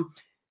become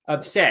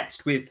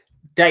obsessed with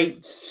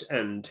dates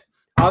and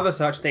other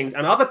such things,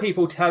 and other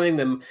people telling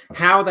them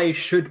how they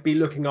should be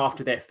looking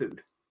after their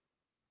food.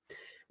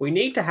 We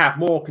need to have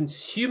more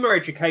consumer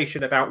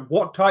education about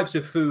what types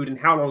of food and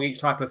how long each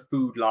type of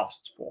food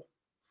lasts for.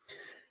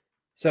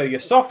 So your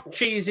soft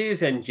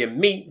cheeses and your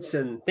meats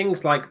and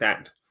things like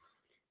that,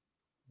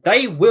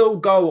 they will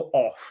go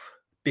off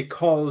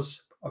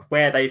because of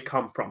where they've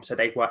come from. So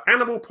they were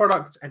animal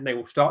products and they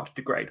will start to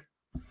degrade.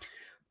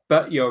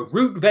 But your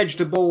root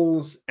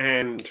vegetables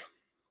and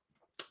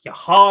your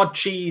hard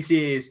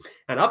cheeses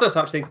and other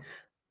such things,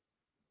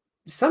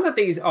 some of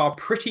these are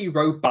pretty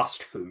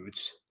robust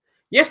foods.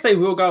 Yes, they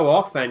will go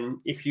off, and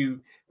if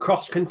you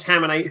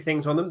cross-contaminate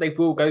things on them, they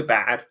will go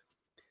bad.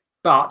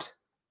 But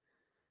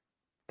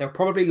they'll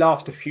probably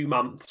last a few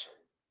months.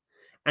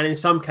 And in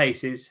some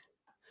cases,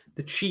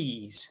 the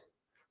cheese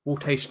will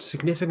taste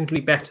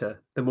significantly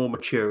better the more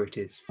mature it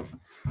is.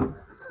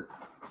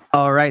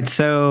 All right,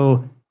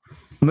 so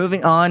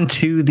moving on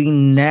to the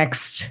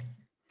next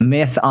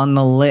myth on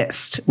the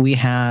list, we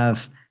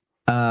have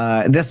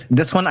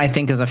this one I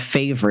think is a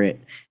favorite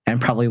and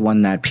probably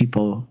one that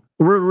people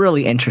were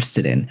really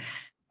interested in.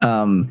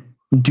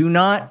 Do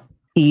not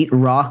eat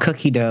raw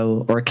cookie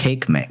dough or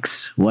cake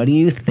mix. What do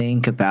you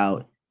think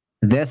about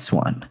this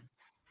one?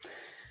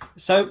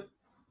 So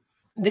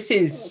this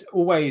is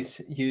always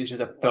used as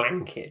a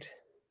blanket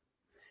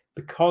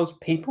because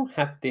people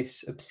have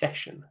this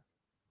obsession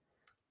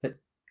that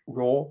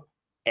raw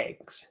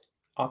eggs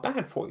are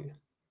bad for you.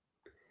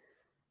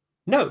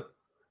 No,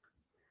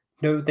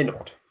 they're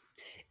not.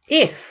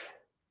 If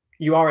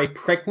you are a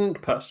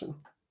pregnant person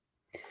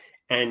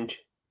and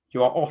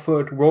you are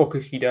offered raw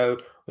cookie dough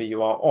or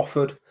you are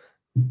offered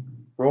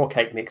raw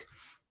cake mix,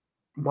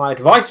 my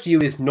advice to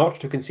you is not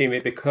to consume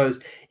it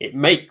because it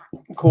may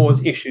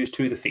cause issues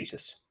to the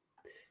fetus.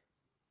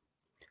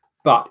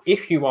 But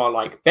if you are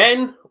like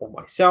Ben or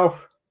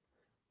myself,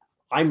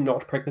 I'm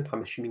not pregnant.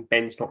 I'm assuming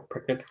Ben's not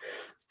pregnant.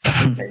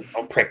 Ben's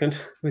not pregnant.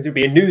 It would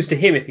be a news to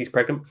him if he's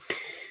pregnant.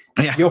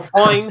 Yeah. You're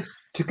fine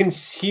to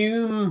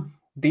consume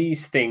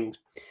these things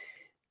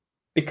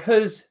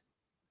because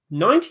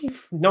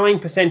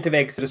 99% of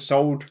eggs that are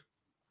sold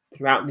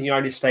throughout the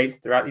United States,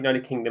 throughout the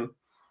United Kingdom,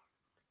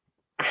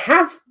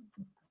 have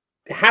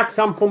had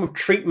some form of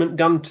treatment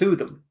done to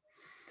them.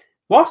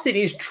 Whilst it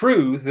is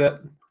true that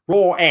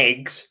raw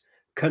eggs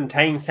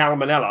contain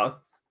salmonella,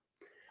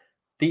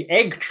 the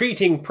egg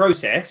treating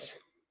process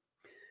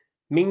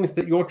means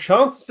that your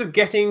chances of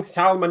getting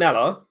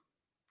salmonella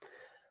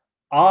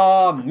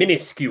are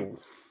minuscule.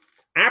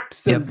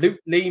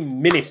 Absolutely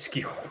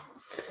minuscule.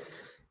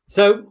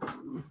 So,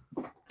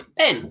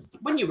 Ben,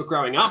 when you were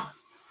growing up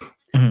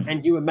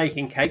and you were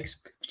making cakes,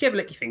 did you ever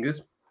lick your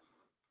fingers?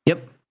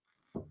 Yep.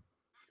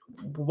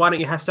 Why don't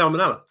you have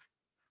salmonella?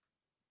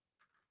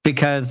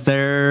 Because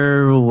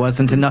there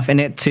wasn't enough in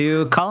it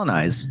to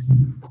colonize.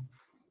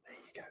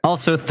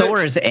 Also,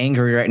 Thor is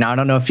angry right now. I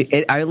don't know if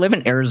I live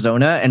in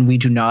Arizona and we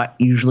do not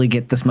usually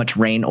get this much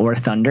rain or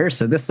thunder,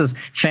 so this is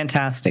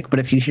fantastic. But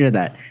if you hear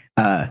that,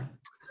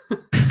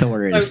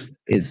 Thor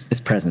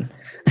is present.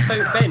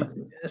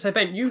 So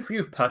Ben,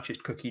 you've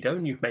purchased cookie dough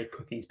and you've made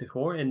cookies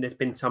before, and there's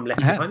been some left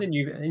behind, and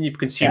you've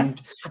consumed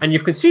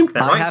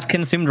that. Right? I have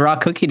consumed raw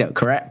cookie dough.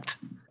 Correct.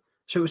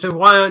 So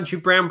why aren't you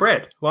brown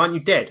bread? Why aren't you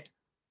dead?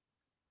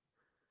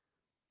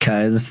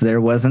 Because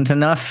there wasn't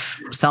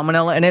enough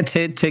salmonella in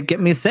it to get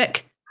me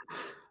sick.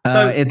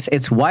 So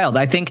it's wild.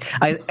 I think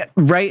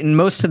in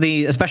most of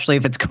the, especially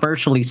if it's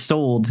commercially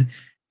sold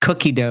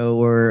cookie dough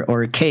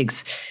or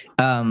cakes,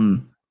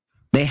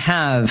 they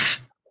have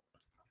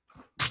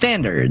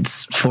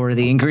standards for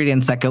the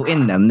ingredients that go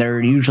in them.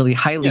 They're usually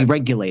highly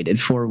regulated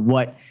for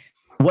what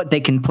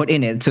they can put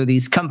in it. So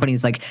these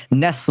companies like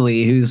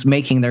Nestle, who's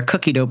making their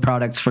cookie dough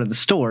products for the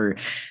store,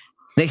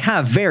 they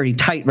have very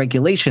tight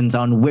regulations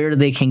on where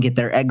they can get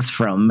their eggs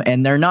from,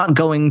 and they're not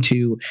going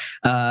to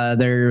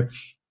their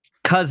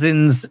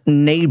cousin's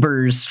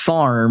neighbor's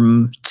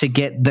farm to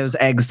get those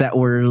eggs that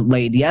were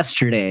laid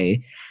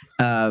yesterday.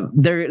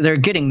 They're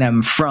getting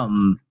them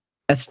from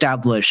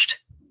established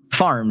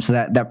farms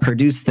that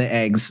produce the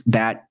eggs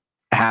that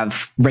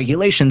have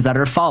regulations that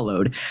are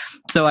followed.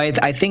 So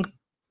I think,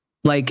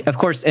 like, of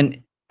course,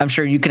 and I'm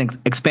sure you can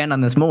expand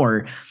on this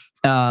more,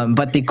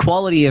 but the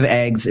quality of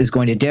eggs is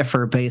going to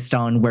differ based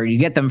on where you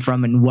get them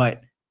from and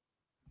what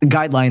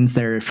guidelines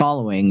they're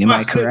following. Am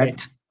I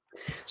correct?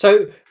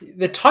 So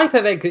the type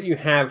of egg that you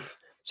have,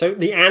 so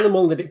the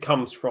animal that it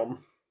comes from,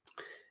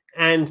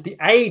 and the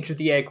age of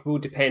the egg will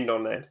depend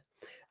on that.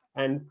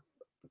 And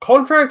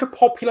contrary to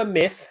popular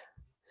myth,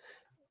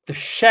 the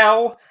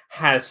shell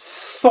has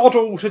sod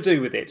all to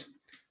do with it.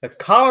 The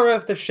color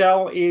of the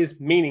shell is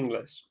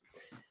meaningless.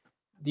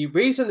 The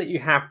reason that you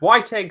have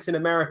white eggs in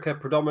America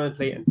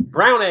predominantly and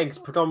brown eggs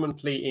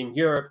predominantly in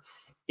Europe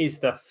is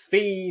the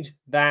feed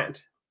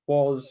that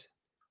was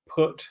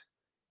put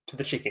to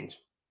the chickens.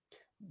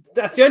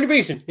 That's the only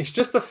reason. It's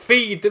just the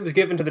feed that was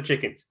given to the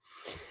chickens.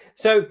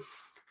 So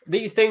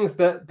these things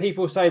that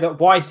people say that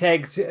white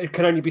eggs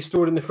can only be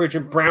stored in the fridge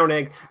and brown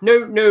egg.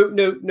 No.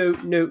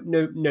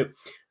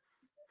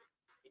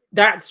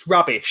 That's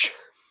rubbish.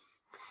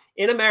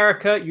 In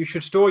America, you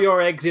should store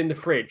your eggs in the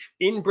fridge.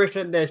 In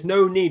Britain, there's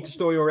no need to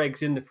store your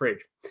eggs in the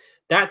fridge.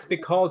 That's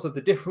because of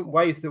the different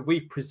ways that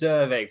we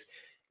preserve eggs.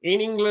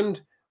 In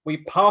England,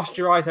 we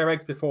pasteurize our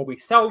eggs before we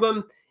sell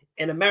them.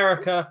 In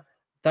America,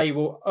 they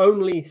will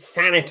only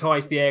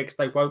sanitize the eggs.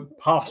 They won't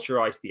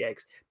pasteurize the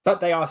eggs, but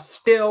they are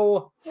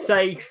still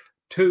safe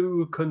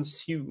to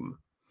consume.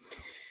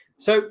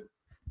 So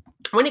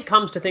when it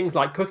comes to things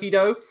like cookie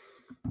dough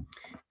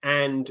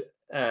and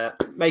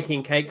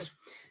making cakes,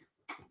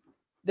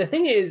 the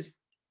thing is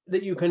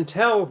that you can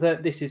tell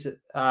that this is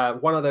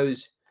one of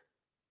those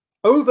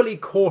overly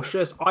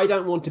cautious, I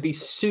don't want to be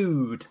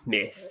sued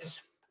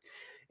myths.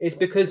 It's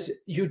because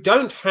you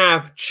don't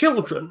have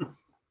children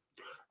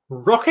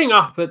rocking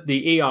up at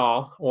the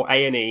ER or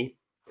A&E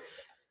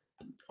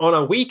on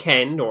a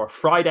weekend or a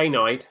Friday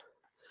night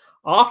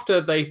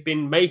after they've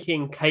been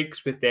making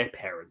cakes with their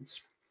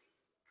parents.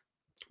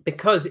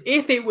 Because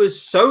if it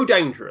was so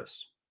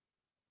dangerous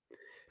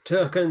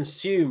to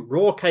consume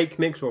raw cake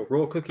mix or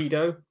raw cookie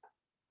dough,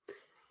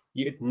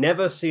 you'd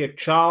never see a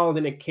child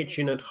in a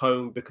kitchen at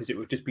home because it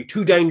would just be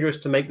too dangerous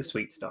to make the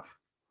sweet stuff.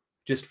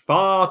 Just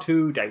far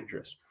too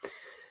dangerous.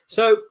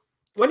 So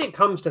when it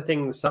comes to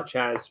things such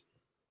as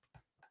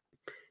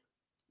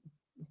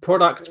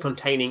products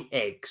containing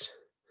eggs,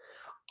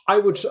 I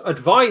would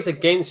advise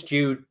against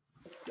you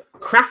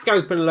cracking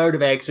open a load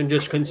of eggs and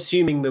just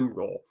consuming them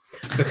raw,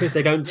 because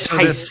they don't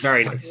taste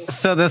very nice.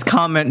 So this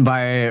comment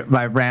by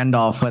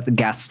Randolph with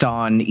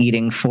Gaston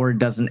eating 4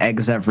 dozen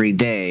eggs every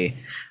day.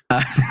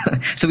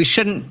 So we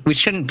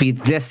shouldn't be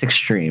this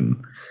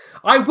extreme.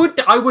 I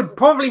would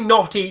probably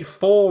not eat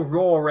 4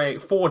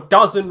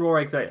 dozen raw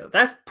eggs.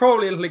 That's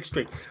probably a little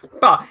extreme.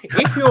 But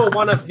if you're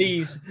one of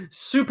these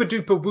super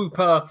duper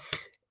whooper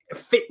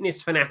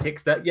fitness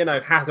fanatics that, you know,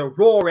 has a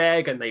raw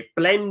egg and they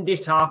blend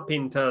it up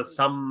into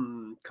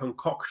some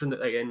concoction that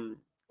they get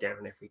down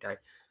every day,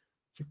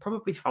 you're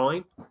probably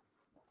fine.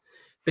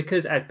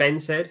 Because as Ben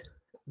said,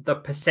 the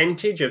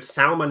percentage of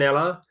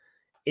salmonella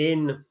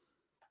in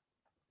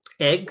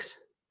eggs,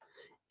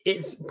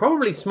 it's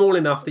probably small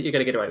enough that you're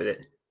going to get away with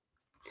it.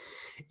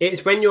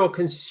 It's when you're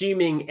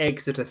consuming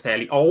eggs that are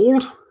fairly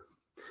old,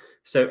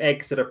 so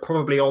eggs that are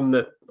probably on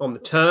the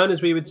turn,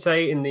 as we would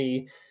say in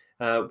the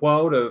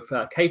world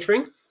of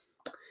catering.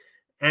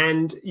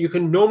 And you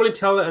can normally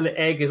tell that an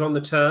egg is on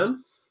the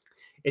turn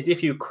is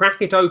if you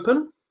crack it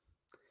open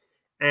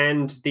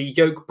and the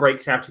yolk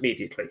breaks out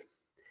immediately.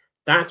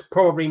 That's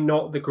probably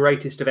not the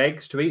greatest of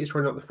eggs to eat. It's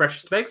probably not the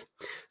freshest of eggs.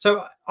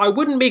 So I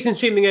wouldn't be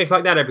consuming eggs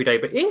like that every day.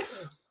 But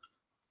if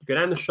you go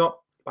down the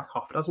shop, buy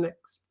half a dozen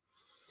eggs,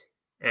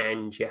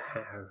 and you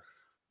have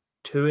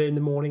 2 in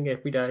the morning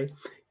every day,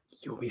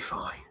 you'll be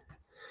fine.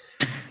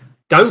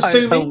 Don't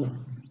sue me,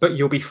 but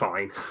you'll be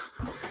fine.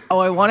 Oh,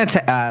 I wanted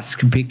to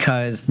ask,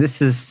 because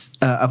this is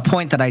a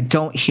point that I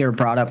don't hear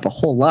brought up a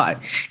whole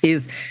lot,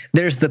 is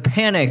there's the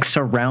panic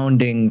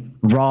surrounding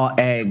raw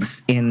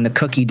eggs in the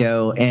cookie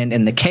dough and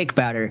in the cake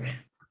batter.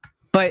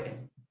 But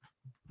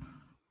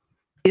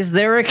is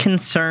there a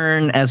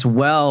concern as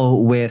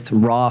well with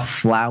raw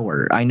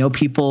flour? I know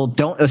people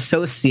don't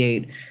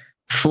associate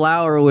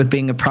flour with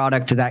being a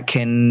product that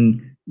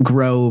can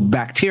grow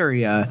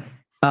bacteria,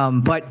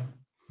 but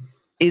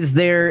is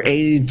there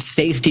a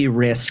safety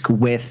risk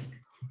with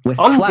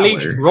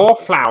unbleached flour? raw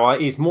flour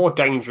is more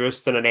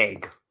dangerous than an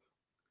egg.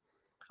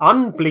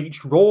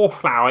 Unbleached raw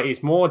flour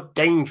is more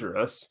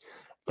dangerous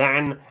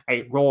than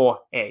a raw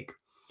egg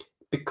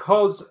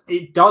because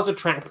it does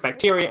attract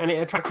bacteria, and it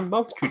attracts a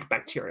multitude of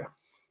bacteria.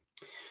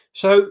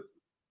 So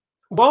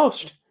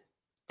whilst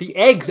the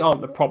eggs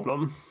aren't the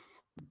problem,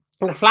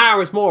 the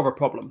flour is more of a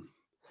problem.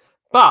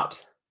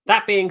 But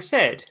that being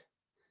said,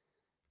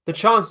 the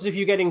chances of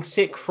you getting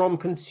sick from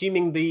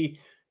consuming the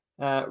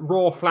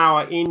raw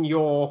flour in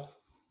your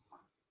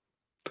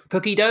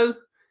cookie dough,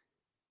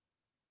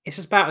 it's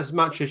just about as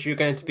much as you're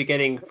going to be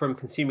getting from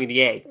consuming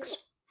the eggs.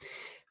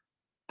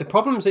 The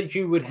problems that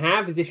you would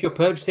have is if you're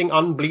purchasing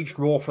unbleached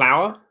raw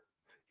flour,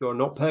 you're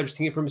not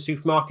purchasing it from a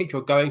supermarket,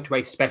 you're going to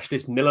a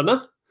specialist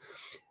milliner,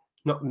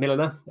 not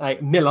milliner, a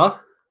miller,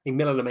 A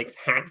milliner makes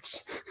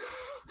hats.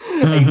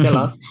 A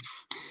miller.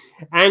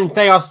 And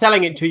they are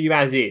selling it to you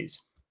as is.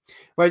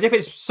 Whereas if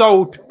it's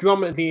sold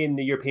predominantly in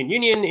the European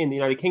Union, in the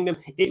United Kingdom,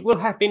 it will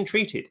have been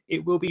treated.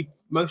 It will be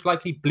most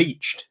likely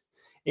bleached.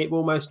 It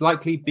will most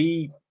likely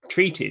be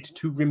treated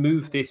to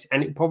remove this,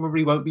 and it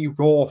probably won't be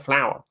raw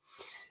flour.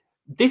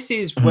 This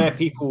is where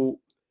people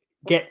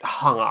get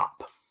hung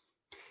up.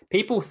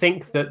 People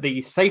think that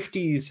the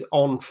safeties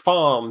on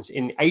farms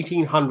in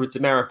 1800s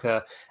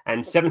America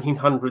and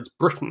 1700s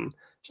Britain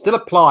still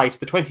apply to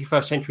the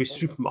 21st century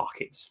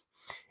supermarkets.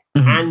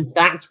 And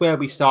that's where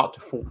we start to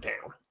fall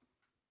down.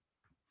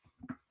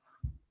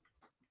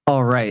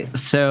 All right.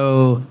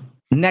 So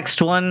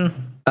next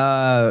one,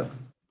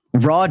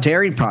 raw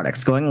dairy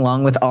products, going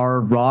along with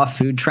our raw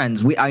food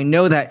trends. I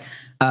know that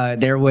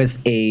there was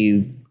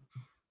a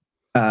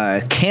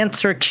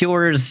cancer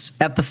cures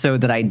episode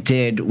that I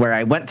did where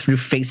I went through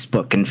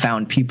Facebook and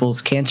found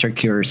people's cancer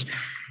cures.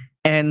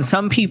 And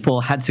some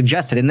people had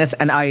suggested in this,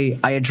 and I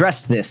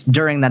addressed this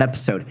during that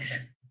episode,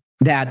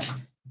 that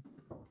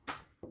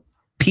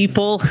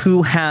people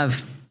who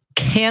have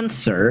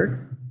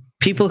cancer,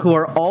 people who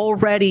are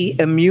already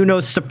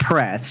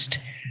immunosuppressed,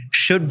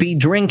 should be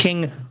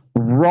drinking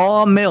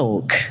raw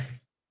milk,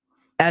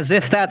 as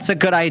if that's a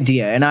good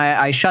idea. And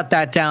I shut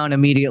that down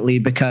immediately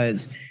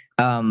because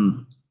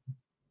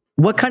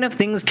what kind of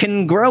things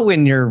can grow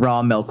in your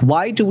raw milk?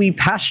 Why do we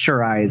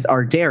pasteurize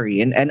our dairy?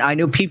 And I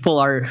know people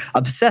are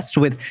obsessed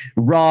with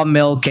raw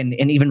milk, and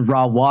even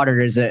raw water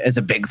is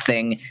a big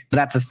thing, but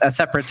that's a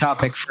separate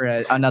topic for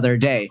another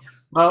day.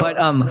 But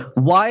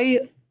why,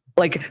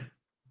 like,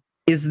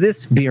 is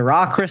this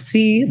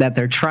bureaucracy that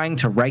they're trying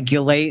to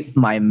regulate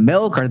my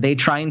milk? Are they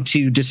trying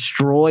to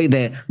destroy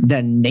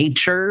the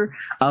nature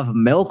of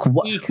milk?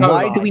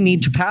 Why do we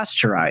need to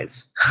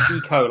pasteurize?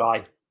 E.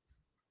 coli.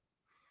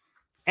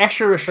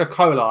 Escherichia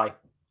coli.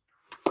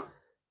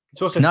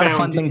 It's not a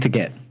fun thing to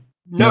get.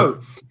 No,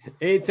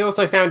 it's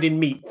also found in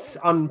meats,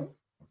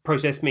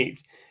 unprocessed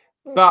meats.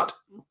 But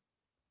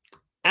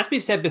as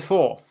we've said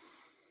before,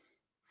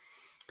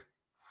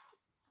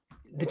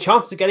 the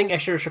chance of getting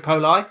Escherichia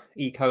coli,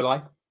 E.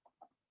 coli,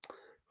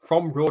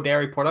 from raw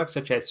dairy products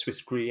such as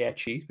Swiss Gruyere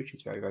cheese, which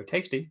is very, very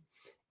tasty,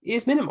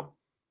 is minimal.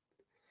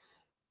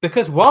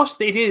 Because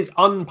whilst it is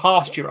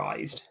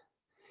unpasteurized,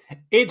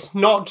 it's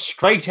not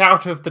straight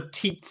out of the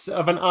teats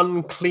of an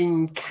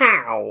unclean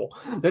cow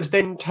that's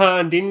then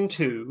turned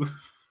into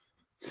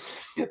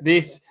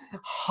this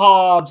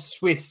hard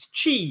Swiss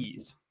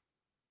cheese.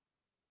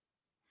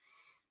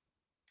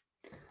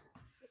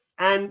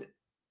 And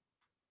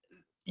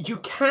you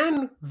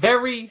can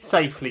very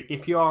safely,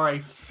 if you are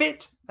a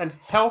fit and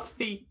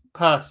healthy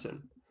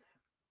person,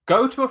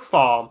 go to a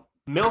farm,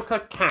 milk a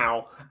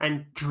cow,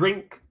 and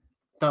drink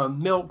the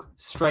milk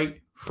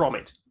straight from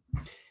it.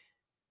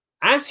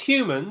 As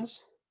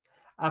humans,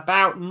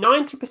 about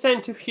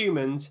 90% of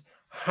humans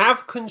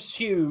have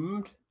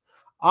consumed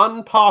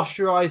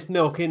unpasteurized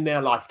milk in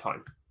their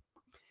lifetime,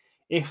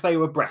 if they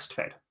were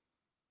breastfed.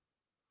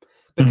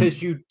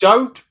 Because you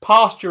don't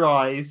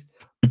pasteurize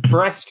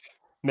breast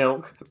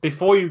milk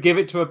before you give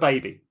it to a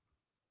baby.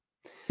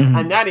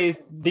 And that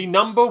is the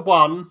number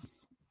one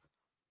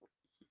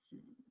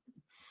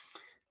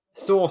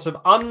source of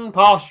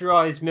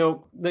unpasteurized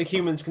milk that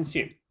humans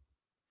consume.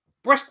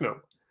 Breast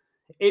milk.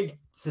 It's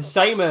the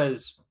same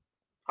as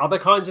other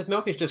kinds of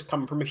milk. It's just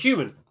come from a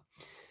human.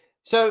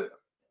 So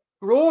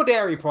raw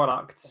dairy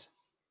products,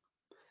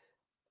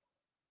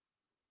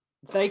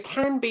 they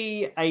can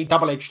be a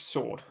double-edged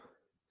sword.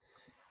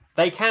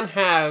 They can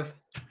have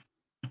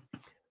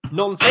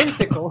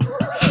nonsensical...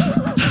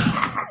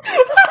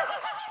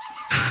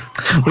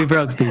 We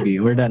broke Phoebe.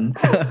 We're done.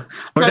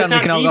 We're done. We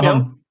can all go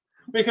home.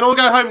 We can all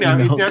go home now.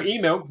 It's now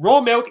email.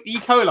 Raw milk, E.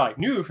 coli.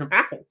 New from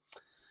Apple.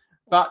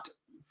 But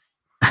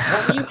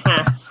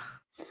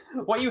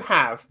what you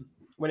have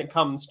when it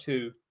comes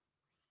to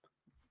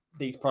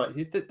these products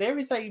is that there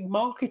is a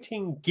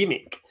marketing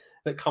gimmick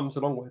that comes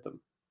along with them.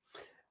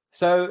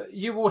 So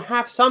you will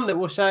have some that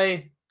will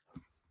say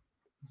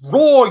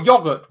raw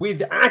yogurt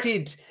with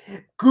added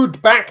good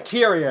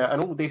bacteria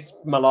and all this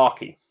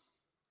malarkey,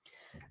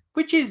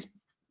 which is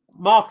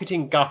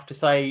marketing guff to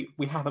say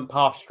we haven't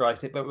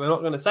pasteurized it, but we're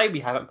not going to say we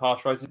haven't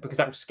pasteurized it because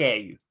that will scare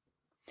you.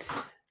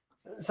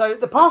 So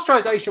the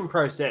pasteurization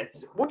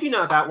process, what do you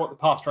know about what the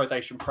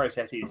pasteurization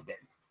process is, Ben?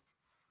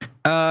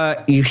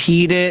 You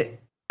heat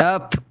it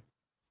up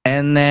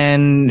and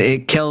then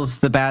it kills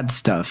the bad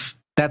stuff.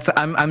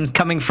 I'm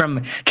coming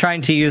from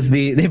trying to use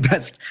the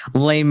best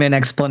layman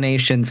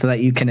explanation so that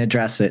you can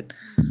address it.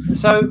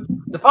 So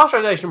the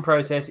pasteurization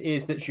process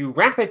is that you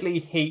rapidly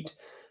heat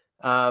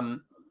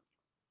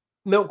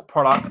milk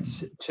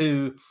products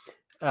to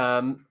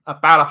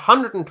about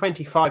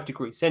 125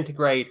 degrees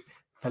centigrade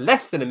for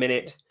less than a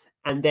minute,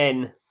 and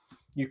then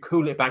you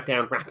cool it back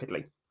down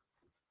rapidly.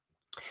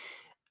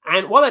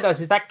 And what that does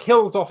is that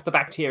kills off the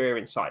bacteria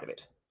inside of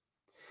it.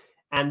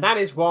 And that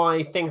is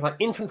why things like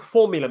infant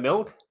formula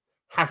milk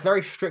have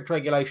very strict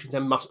regulations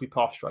and must be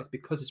pasteurized,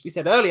 because, as we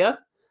said earlier,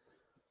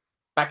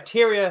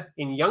 bacteria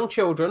in young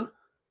children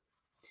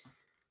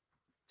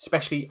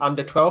especially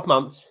under 12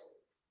 months,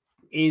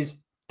 is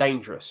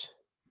dangerous.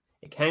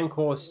 It can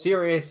cause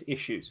serious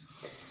issues.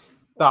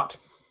 But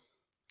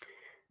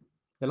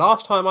the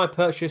last time I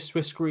purchased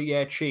Swiss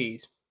Gruyere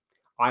cheese,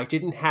 I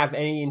didn't have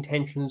any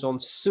intentions on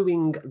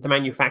suing the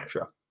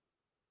manufacturer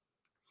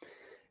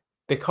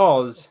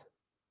because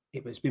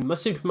it was in my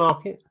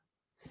supermarket.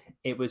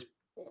 It was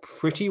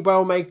pretty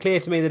well made clear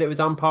to me that it was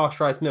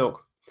unpasteurized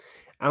milk.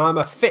 And I'm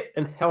a fit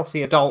and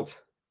healthy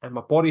adult, and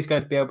my body's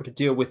going to be able to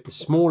deal with the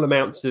small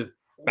amounts of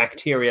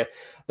bacteria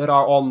that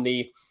are on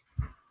the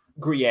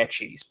Gruyere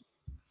cheese.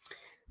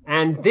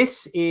 And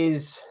this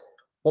is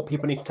what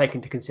people need to take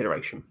into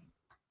consideration.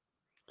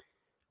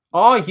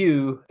 Are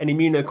you an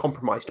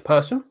immunocompromised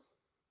person?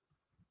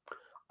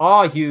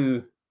 Are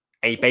you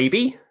a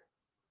baby?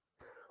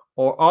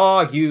 Or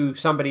are you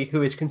somebody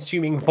who is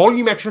consuming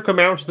volumetric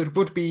amounts that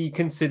would be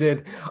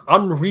considered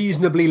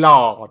unreasonably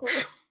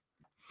large?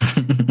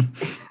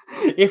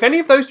 If any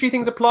of those three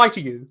things apply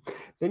to you,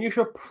 then you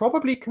should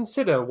probably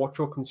consider what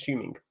you're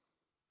consuming.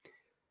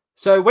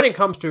 So when it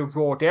comes to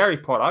raw dairy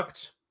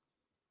products,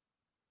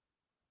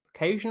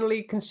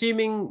 occasionally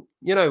consuming,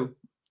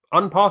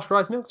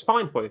 unpasteurized milk is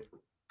fine for you.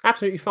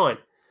 Absolutely fine.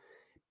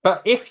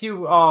 But if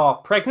you are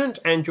pregnant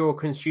and you're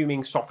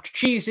consuming soft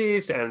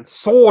cheeses and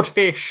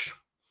swordfish,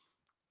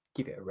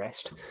 give it a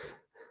rest.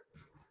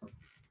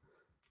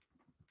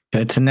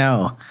 Good to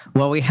know.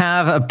 Well, we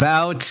have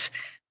about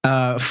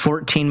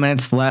 14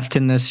 minutes left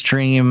in this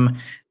stream,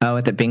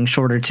 with it being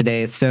shorter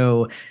today.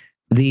 So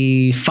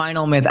the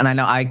final myth, and I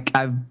know I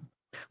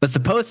was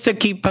supposed to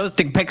keep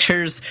posting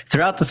pictures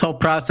throughout this whole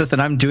process,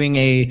 and I'm doing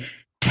a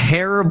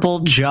terrible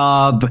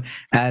job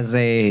as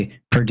a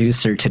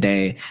producer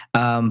today.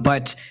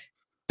 But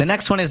the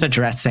next one is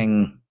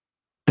addressing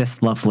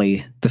this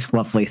lovely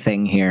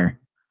thing here.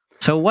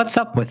 So what's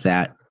up with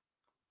that?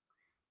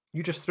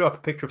 You just threw up a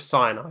picture of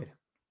cyanide.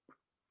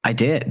 I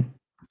did.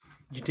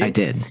 You did? I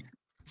did.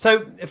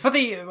 So for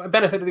the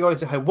benefit of the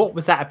audience at home, what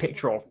was that a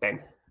picture of, Ben?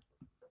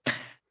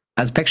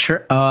 As a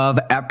picture of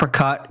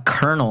apricot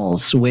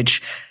kernels,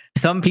 which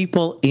some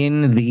people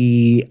in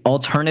the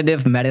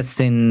alternative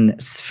medicine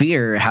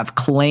sphere have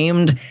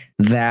claimed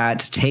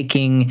that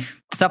taking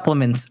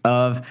supplements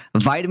of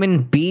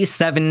vitamin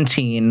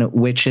B17,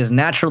 which is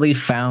naturally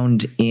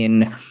found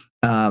in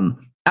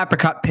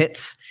apricot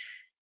pits,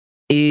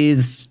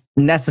 is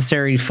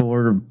necessary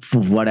for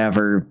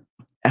whatever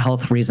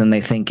health reason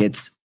they think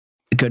it's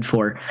good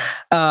for.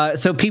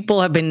 So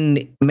people have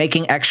been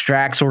making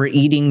extracts or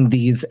eating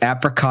these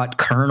apricot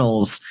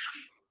kernels,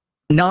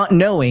 not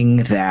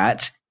knowing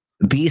that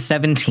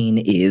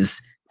B17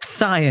 is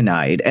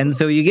cyanide. And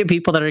so you get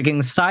people that are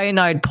getting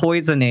cyanide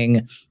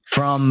poisoning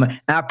from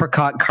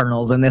apricot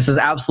kernels, and this is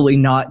absolutely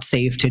not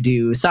safe to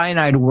do.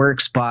 Cyanide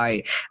works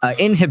by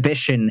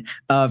inhibition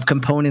of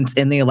components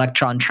in the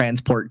electron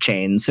transport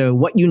chain. So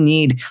what you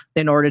need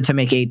in order to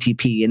make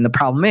ATP, and the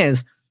problem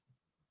is,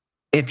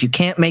 if you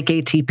can't make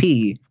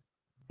ATP,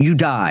 you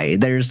die.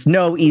 There's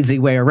no easy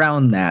way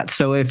around that.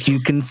 So if you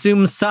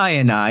consume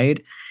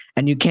cyanide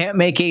and you can't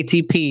make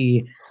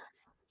ATP,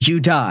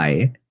 you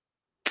die.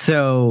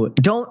 So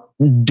don't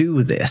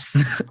do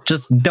this.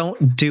 Just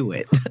don't do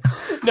it.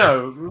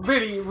 No,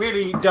 really,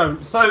 really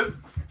don't. So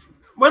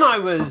when I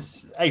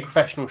was a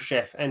professional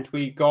chef and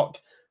we got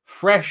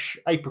fresh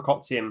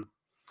apricots in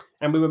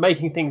and we were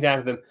making things out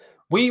of them,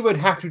 we would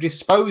have to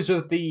dispose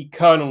of the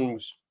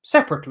kernels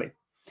separately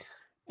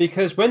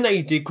because when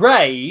they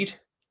degrade,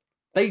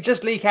 they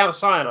just leak out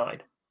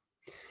cyanide.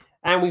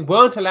 And we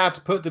weren't allowed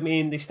to put them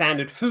in the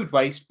standard food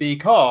waste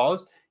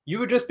because you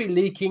would just be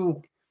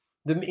leaking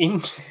them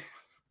into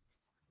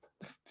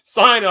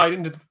cyanide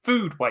into the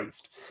food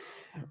waste,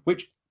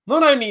 which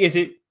not only is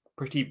it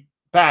pretty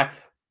bad,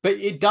 but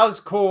it does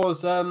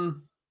cause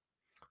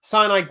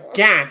cyanide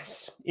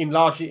gas in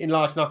large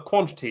enough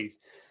quantities.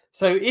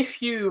 So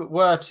if you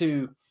were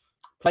to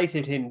place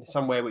it in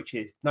somewhere which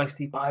is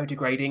nicely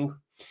biodegrading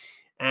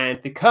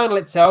and the kernel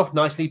itself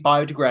nicely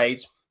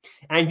biodegrades,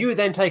 and you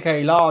then take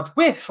a large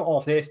whiff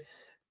of this,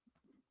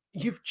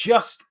 you've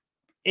just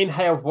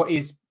inhaled what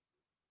is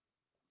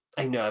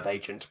a nerve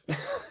agent.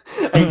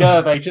 A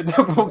nerve agent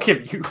that will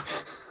kill you.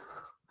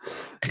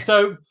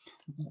 So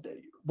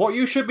what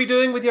you should be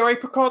doing with your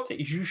apricot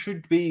is you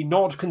should be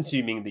not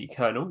consuming the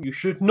kernel. You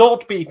should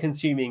not be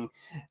consuming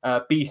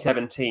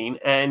B17.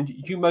 And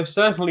you most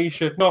certainly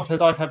should not, as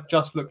I have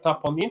just looked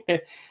up on the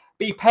internet,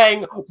 be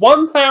paying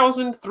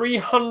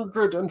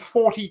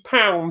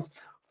 £1,340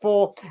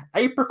 for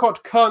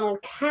apricot kernel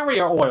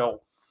carrier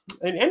oil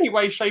in any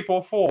way, shape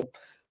or form.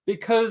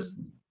 Because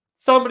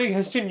somebody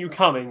has seen you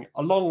coming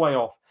a long way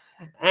off.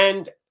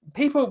 And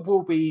people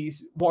will be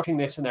watching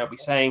this and they'll be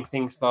saying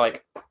things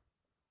like,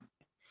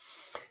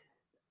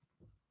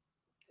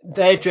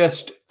 they're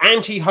just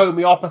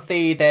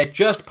anti-homeopathy, they're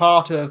just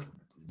part of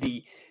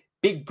the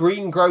big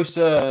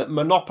greengrocer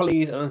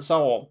monopolies and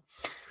so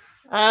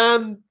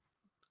on.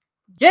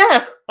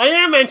 Yeah, I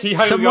am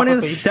anti-homeopathy. Someone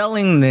is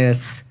selling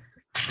this.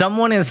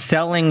 Someone is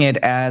selling it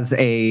as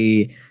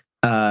a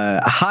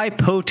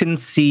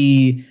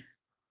high-potency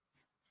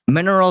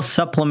mineral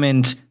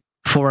supplement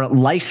for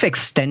life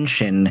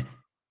extension,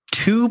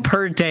 2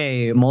 per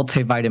day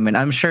multivitamin.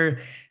 I'm sure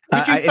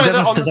it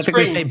doesn't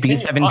specifically say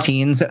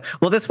B17.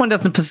 Well, this one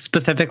doesn't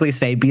specifically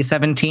say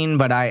B17,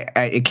 but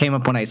it came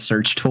up when I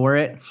searched for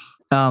it.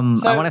 I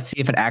want to see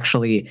if it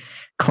actually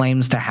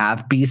claims to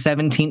have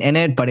B17 in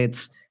it, but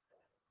it's.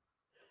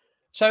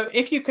 So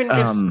if you can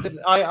just,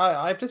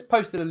 I've just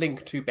posted a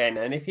link to Ben,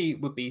 and if he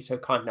would be so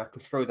kind enough to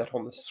throw that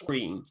on the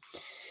screen,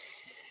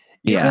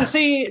 you can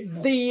see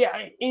the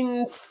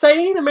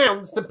insane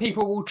amounts that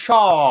people will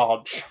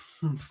charge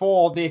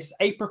for this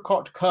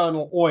apricot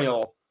kernel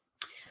oil,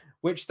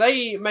 which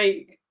they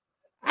make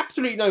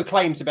absolutely no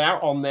claims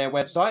about on their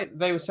website.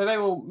 They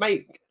will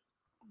make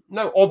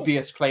no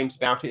obvious claims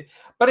about it,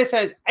 but it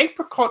says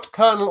apricot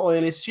kernel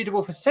oil is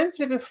suitable for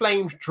sensitive,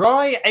 inflamed,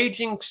 dry,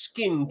 aging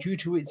skin due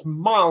to its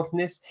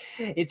mildness.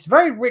 It's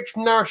very rich,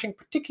 nourishing,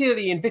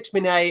 particularly in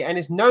vitamin A, and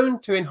is known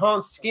to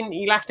enhance skin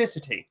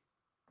elasticity.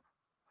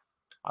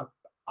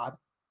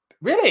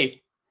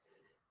 Really?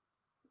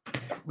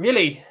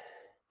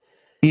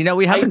 You know,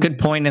 we have a good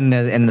point in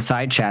the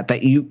side chat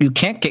that you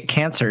can't get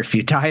cancer if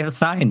you die of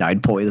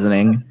cyanide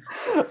poisoning.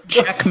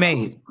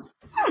 Checkmate.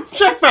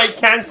 Checkmate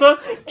cancer.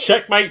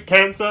 Checkmate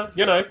cancer.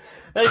 You know,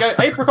 there you go.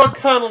 Apricot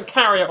kernel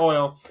carrier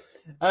oil.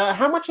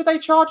 How much are they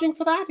charging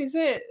for that? Is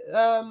it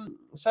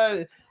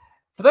so?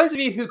 For those of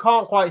you who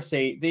can't quite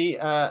see,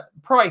 the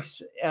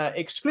price,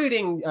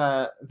 excluding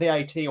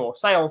VAT or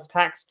sales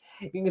tax,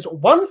 is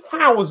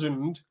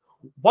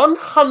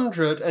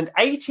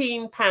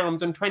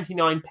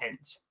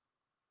 £1,118.29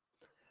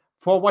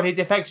 for what is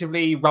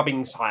effectively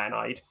rubbing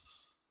cyanide.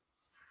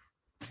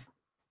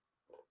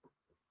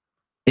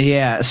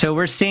 Yeah, so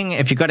we're seeing,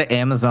 if you go to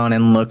Amazon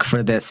and look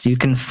for this, you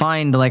can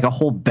find like a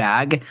whole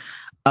bag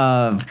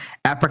of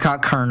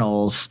apricot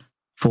kernels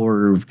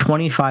for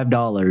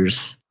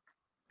 $25.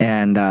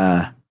 And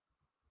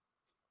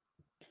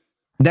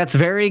that's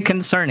very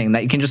concerning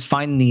that you can just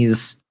find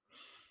these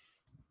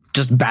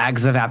just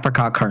bags of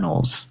apricot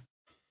kernels.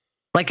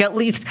 Like, at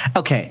least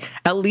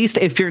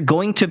if you're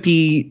going to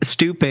be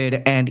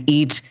stupid and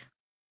eat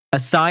a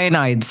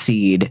cyanide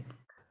seed,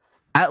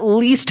 at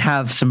least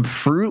have some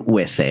fruit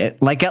with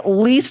it. Like, at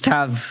least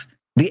have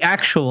the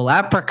actual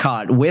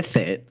apricot with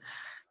it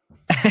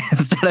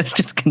instead of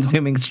just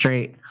consuming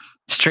straight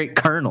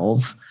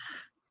kernels.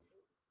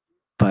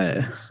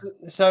 But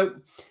so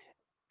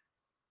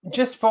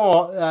just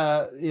for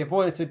the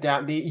avoidance of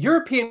doubt, the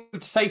European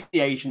Food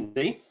Safety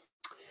Agency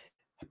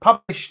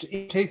published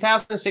in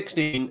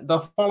 2016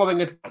 the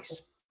following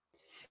advice.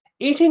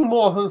 Eating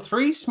more than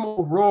 3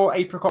 small raw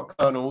apricot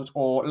kernels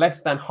or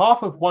less than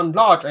half of 1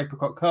 large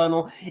apricot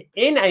kernel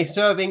in a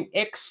serving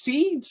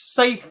exceeds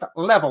safe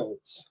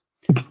levels.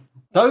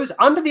 Those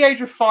under the age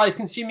of 5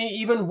 consuming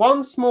even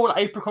 1 small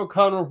apricot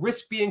kernel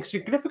risk being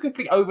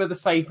significantly over the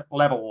safe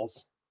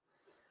levels.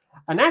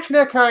 A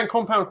naturally occurring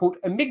compound called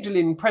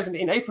amygdalin present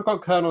in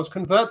apricot kernels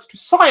converts to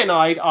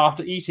cyanide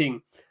after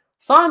eating.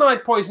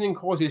 Cyanide poisoning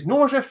causes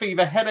nausea,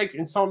 fever, headaches,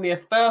 insomnia,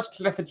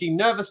 thirst, lethargy,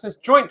 nervousness,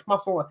 joint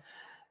muscle,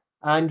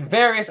 and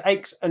various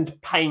aches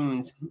and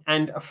pains,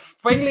 and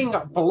falling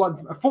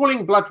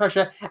blood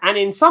pressure, and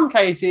in some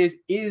cases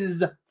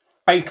is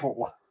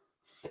fatal.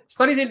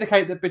 Studies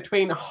indicate that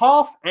between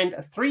 0.5 and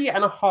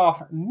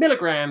 3.5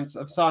 milligrams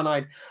of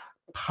cyanide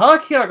per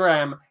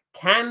kilogram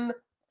can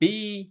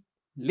be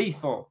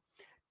lethal.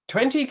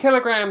 20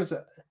 micrograms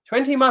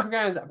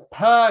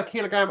per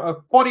kilogram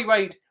of body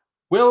weight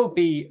will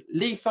be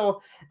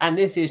lethal, and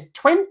this is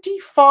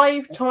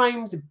 25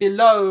 times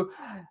below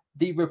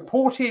the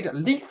reported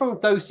lethal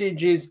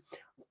dosages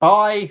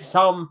by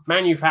some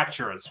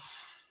manufacturers.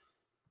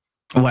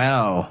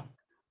 Wow,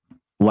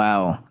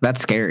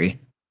 that's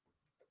scary.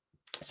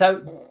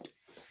 So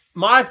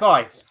my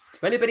advice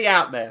to anybody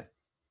out there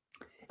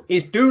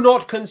is do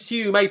not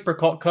consume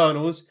apricot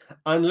kernels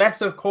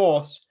unless, of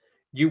course,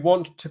 you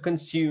want to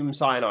consume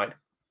cyanide.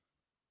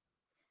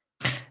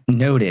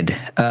 Noted.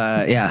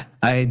 Yeah,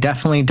 I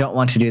definitely don't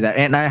want to do that.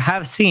 And I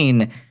have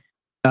seen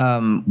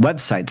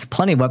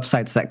plenty of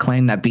websites that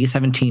claim that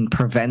B17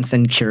 prevents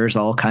and cures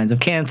all kinds of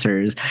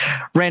cancers.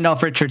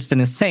 Randolph Richardson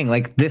is saying,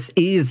 like, this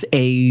is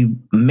a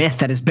myth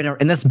that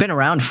has been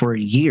around for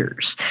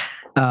years.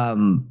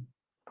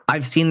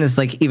 I've seen this,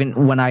 like,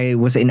 even when I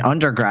was in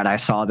undergrad, I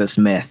saw this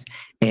myth,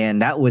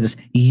 and that was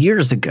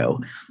years ago.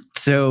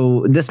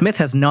 So this myth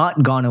has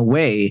not gone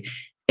away,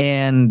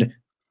 and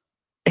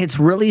it's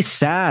really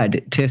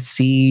sad to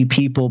see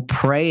people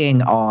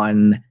preying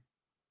on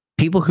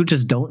people who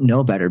just don't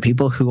know better,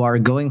 people who are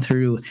going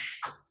through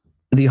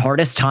the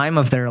hardest time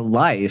of their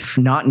life,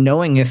 not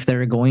knowing if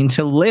they're going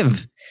to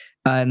live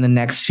in the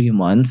next few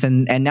months.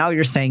 And now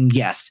you're saying,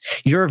 yes,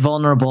 you're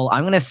vulnerable.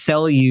 I'm going to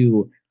sell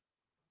you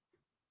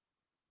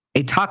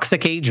a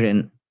toxic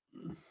agent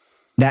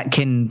that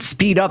can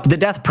speed up the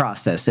death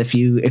process if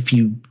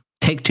you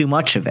take too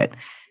much of it.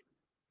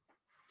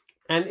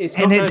 And it's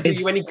not going to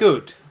do you any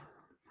good.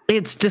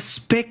 It's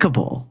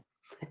despicable.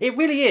 It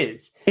really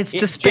is. It's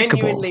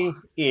despicable. It genuinely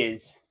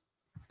is.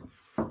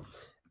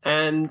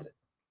 And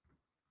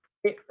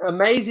it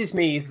amazes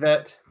me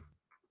that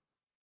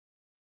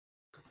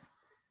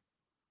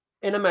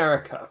In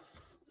America,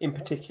 in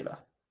particular,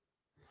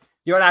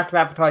 you're allowed to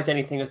advertise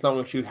anything as long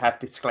as you have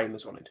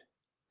disclaimers on it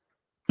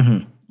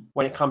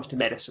when it comes to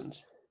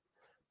medicines.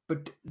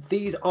 But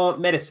these aren't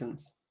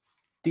medicines.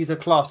 These are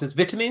classed as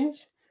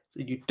vitamins, so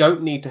you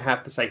don't need to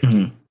have the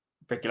safety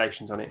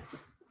regulations on it.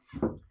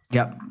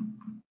 Yep.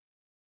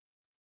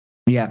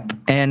 Yep.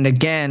 And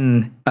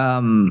again,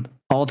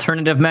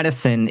 alternative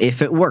medicine,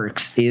 if it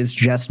works, is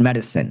just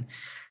medicine.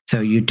 So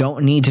you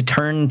don't need to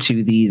turn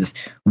to these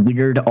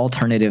weird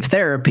alternative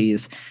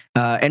therapies.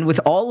 And with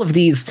all of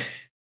these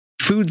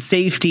food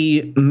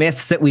safety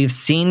myths that we've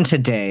seen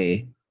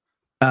today,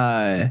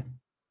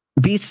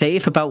 be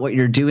safe about what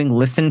you're doing.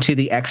 Listen to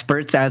the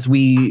experts, as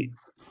we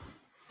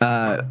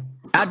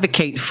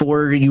advocate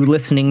for you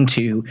listening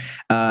to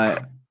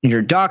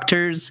your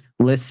doctors,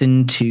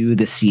 listen to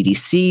the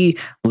CDC,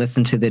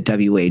 listen to the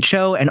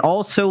WHO, and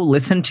also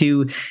listen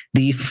to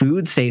the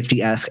food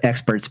safety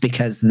experts,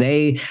 because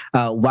they,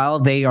 while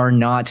they are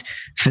not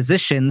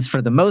physicians for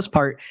the most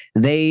part,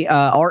 they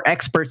are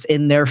experts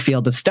in their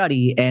field of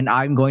study, and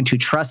I'm going to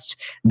trust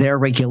their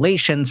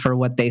regulations for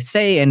what they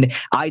say. And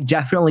I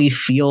definitely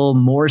feel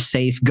more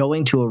safe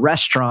going to a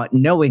restaurant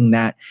knowing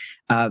that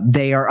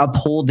they are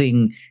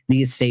upholding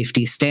these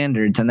safety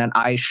standards, and that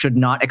I should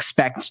not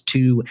expect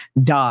to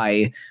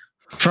die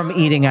from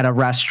eating at a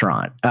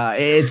restaurant.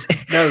 It's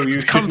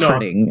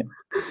comforting.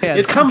 Yeah,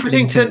 it's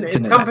comforting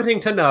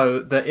to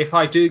know that if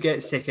I do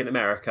get sick in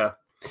America,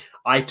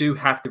 I do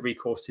have the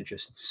recourse to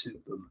just sue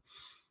them.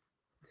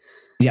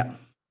 Yeah.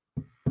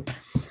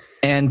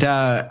 And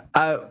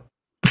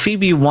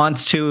Phoebe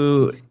wants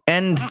to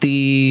end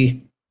the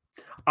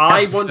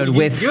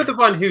you're the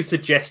one who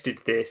suggested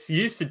this.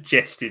 You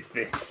suggested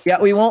this.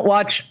 Yeah, we won't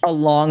watch a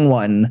long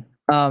one,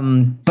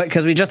 but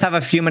because we just have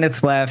a few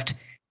minutes left,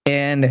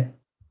 and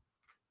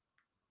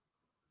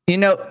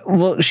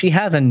she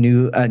has a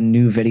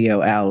new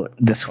video out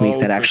this week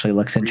that actually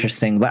looks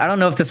interesting. But I don't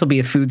know if this will be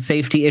a food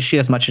safety issue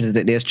as much as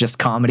it is just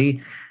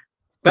comedy.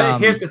 But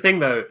here's the thing,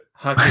 though: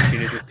 her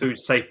kitchen is a food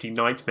safety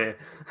nightmare.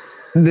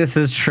 This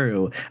is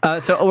true.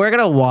 So we're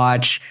gonna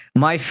watch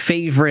my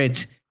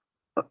favorite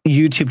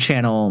YouTube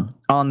channel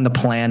on the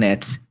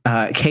planet,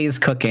 Kay's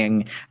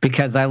Cooking,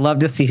 because I love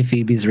to see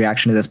Phoebe's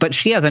reaction to this. But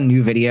she has a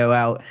new video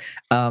out,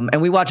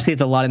 and we watch these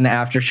a lot in the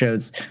after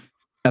shows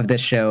of this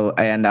show.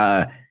 And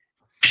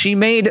she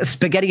made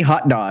spaghetti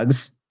hot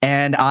dogs,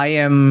 and I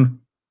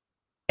am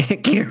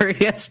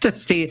curious to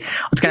see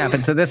what's gonna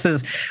happen. So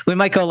we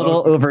might go a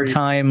little over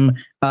time,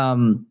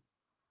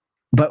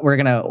 but we're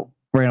gonna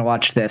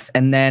watch this,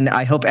 and then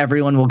I hope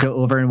everyone will go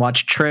over and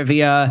watch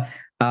trivia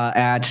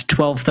at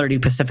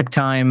 12:30 Pacific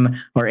time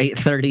or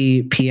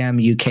 8:30 p.m.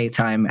 UK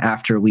time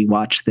after we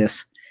watch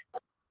this.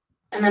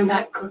 And I'm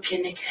back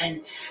cooking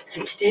again.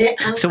 And today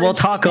we'll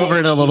talk over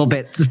it a little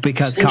bit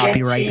because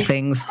copyright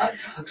things. Hot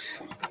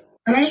dogs.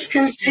 And as you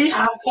can see,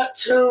 I've got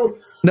two.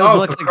 Those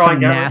look like some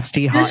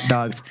nasty hot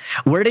dogs.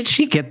 Where did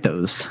she get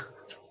those?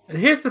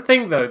 Here's the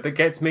thing, though, that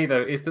gets me,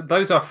 though, is that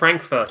those are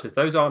frankfurters.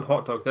 Those aren't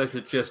hot dogs. Those are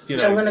just,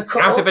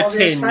 out of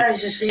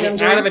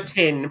a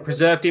tin,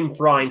 preserved in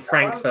brine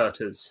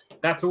frankfurters.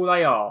 That's all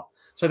they are.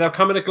 So they'll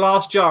come in a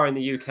glass jar in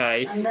the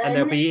UK, and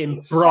they'll be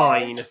in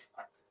brine.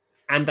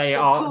 And they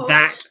are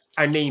that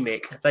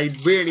anemic. They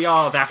really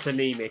are that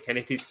anemic, and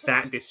it is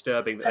that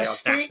disturbing that they are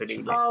that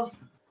anemic. Of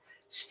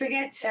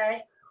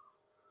spaghetti.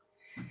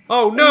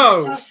 Oh,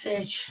 no!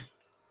 Sausage.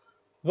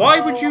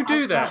 Why would you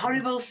do that? A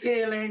horrible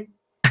feeling.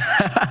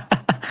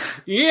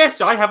 Yes,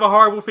 I have a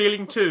horrible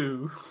feeling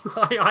too.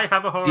 I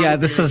have a horrible. Yeah,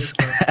 this is.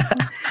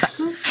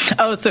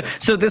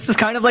 So this is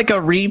kind of like a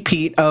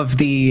repeat of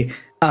the.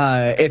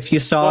 If you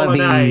saw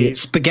the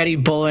spaghetti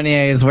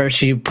bolognese where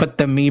she put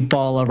the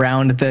meatball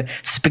around the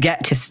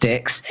spaghetti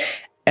sticks,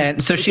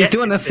 and so she's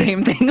doing the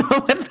same thing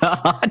with the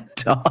hot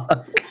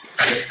dog.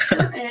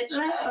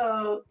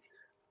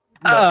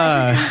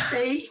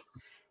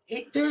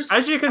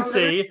 As you can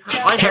see,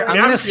 I'm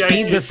going to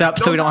speed this up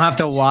so we don't have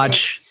to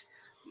watch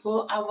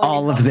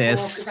all of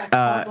this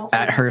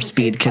at her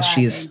speed, because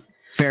she's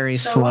very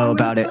slow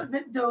about it.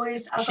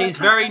 She's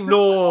very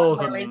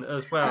northern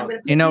as well.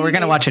 We're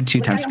going to watch at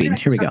 2x speed.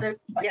 Here we go.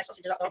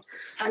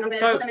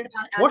 So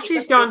what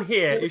she's done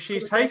here is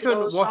she's taken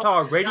what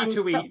are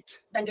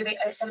ready-to-eat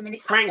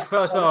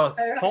frankfurter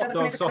hot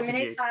dog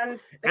sausages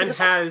and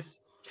has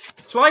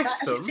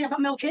sliced them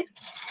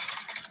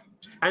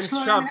and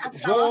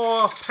shoved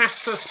raw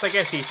pasta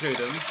spaghetti through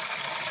them.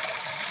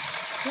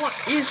 What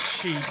is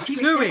she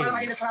doing?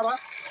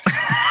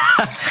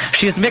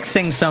 She's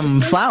mixing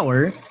some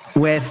flour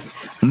with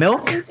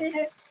milk and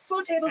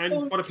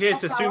what appears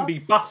to soon be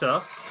butter.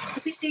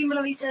 16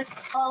 milliliters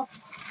of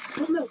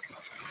milk.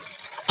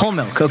 Whole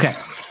milk. Okay.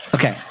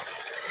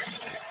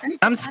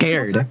 I'm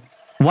scared.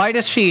 Why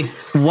does she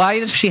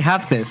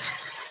have this?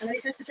 And then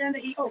it says to turn the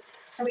heat up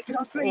so it can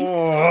on 3.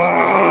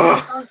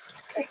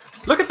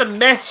 Look at the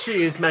mess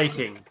she is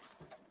making.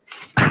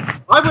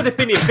 I would have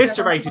been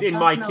eviscerated in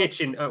my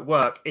kitchen at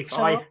work if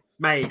I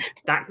made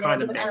that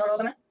kind of mess.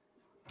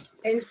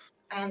 In.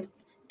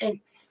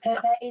 There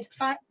is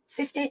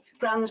 50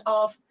 grams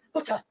of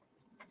butter.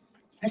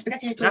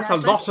 That's a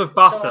lot of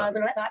butter.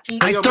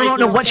 I still don't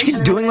know what she's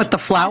doing with the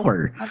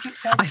flour.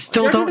 I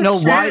still don't know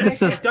why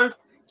this is.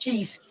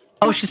 Cheese.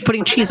 Oh, she's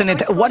putting cheese in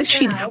it. What is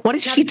she doing? What the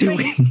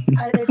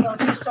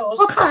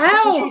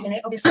hell?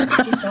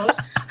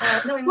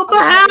 What the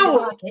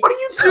hell? What are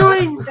you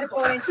doing?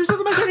 This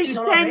doesn't make any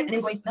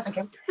sense.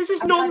 This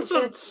is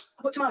nonsense.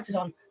 I put tomatoes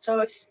on,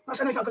 so it's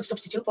not a good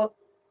substitute, but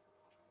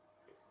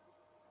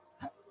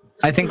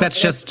I think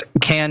that's just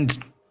canned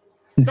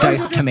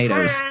diced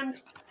tomatoes.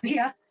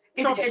 yeah,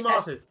 it's a taste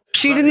test.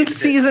 She didn't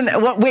season.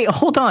 What? Wait,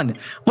 hold on.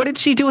 What did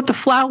she do with the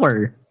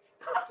flour?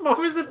 What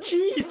was the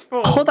cheese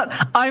for? Hold on.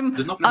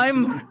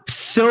 I'm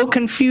so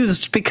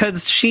confused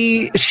because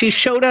she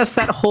showed us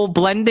that whole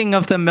blending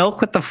of the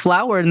milk with the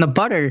flour and the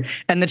butter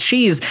and the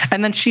cheese,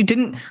 and then she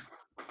didn't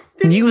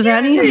use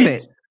any of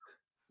it.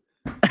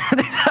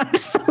 I'm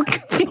so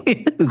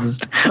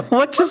confused.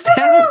 What just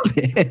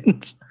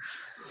happened?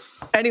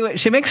 Anyway,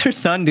 she makes her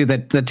son do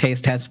the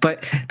taste test,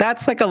 but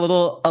that's like a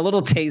little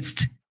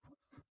taste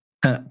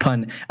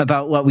pun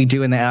about what we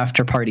do in the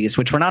after parties,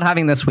 which we're not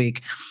having this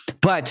week.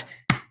 But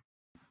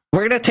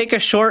we're going to take a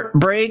short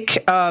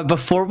break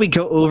before we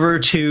go over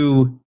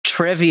to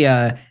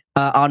trivia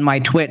on my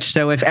Twitch.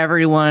 So if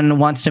everyone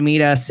wants to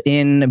meet us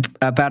in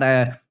about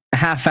a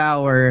half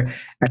hour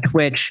at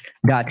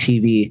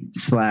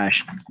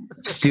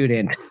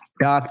twitch.tv/student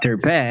Dr.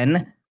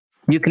 Ben,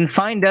 you can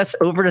find us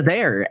over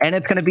there. And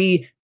it's going to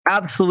be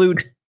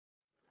absolute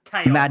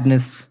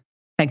madness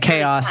and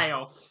chaos.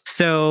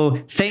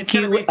 So thank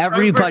you,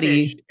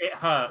 everybody. So British, it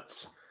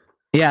hurts.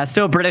 Yeah,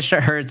 so British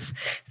it hurts.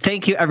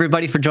 Thank you,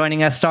 everybody, for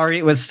joining us. Sorry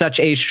it was such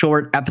a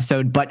short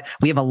episode, but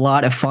we have a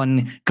lot of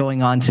fun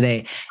going on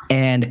today.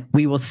 And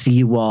we will see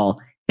you all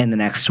in the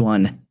next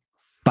one.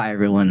 Bye,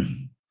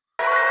 everyone.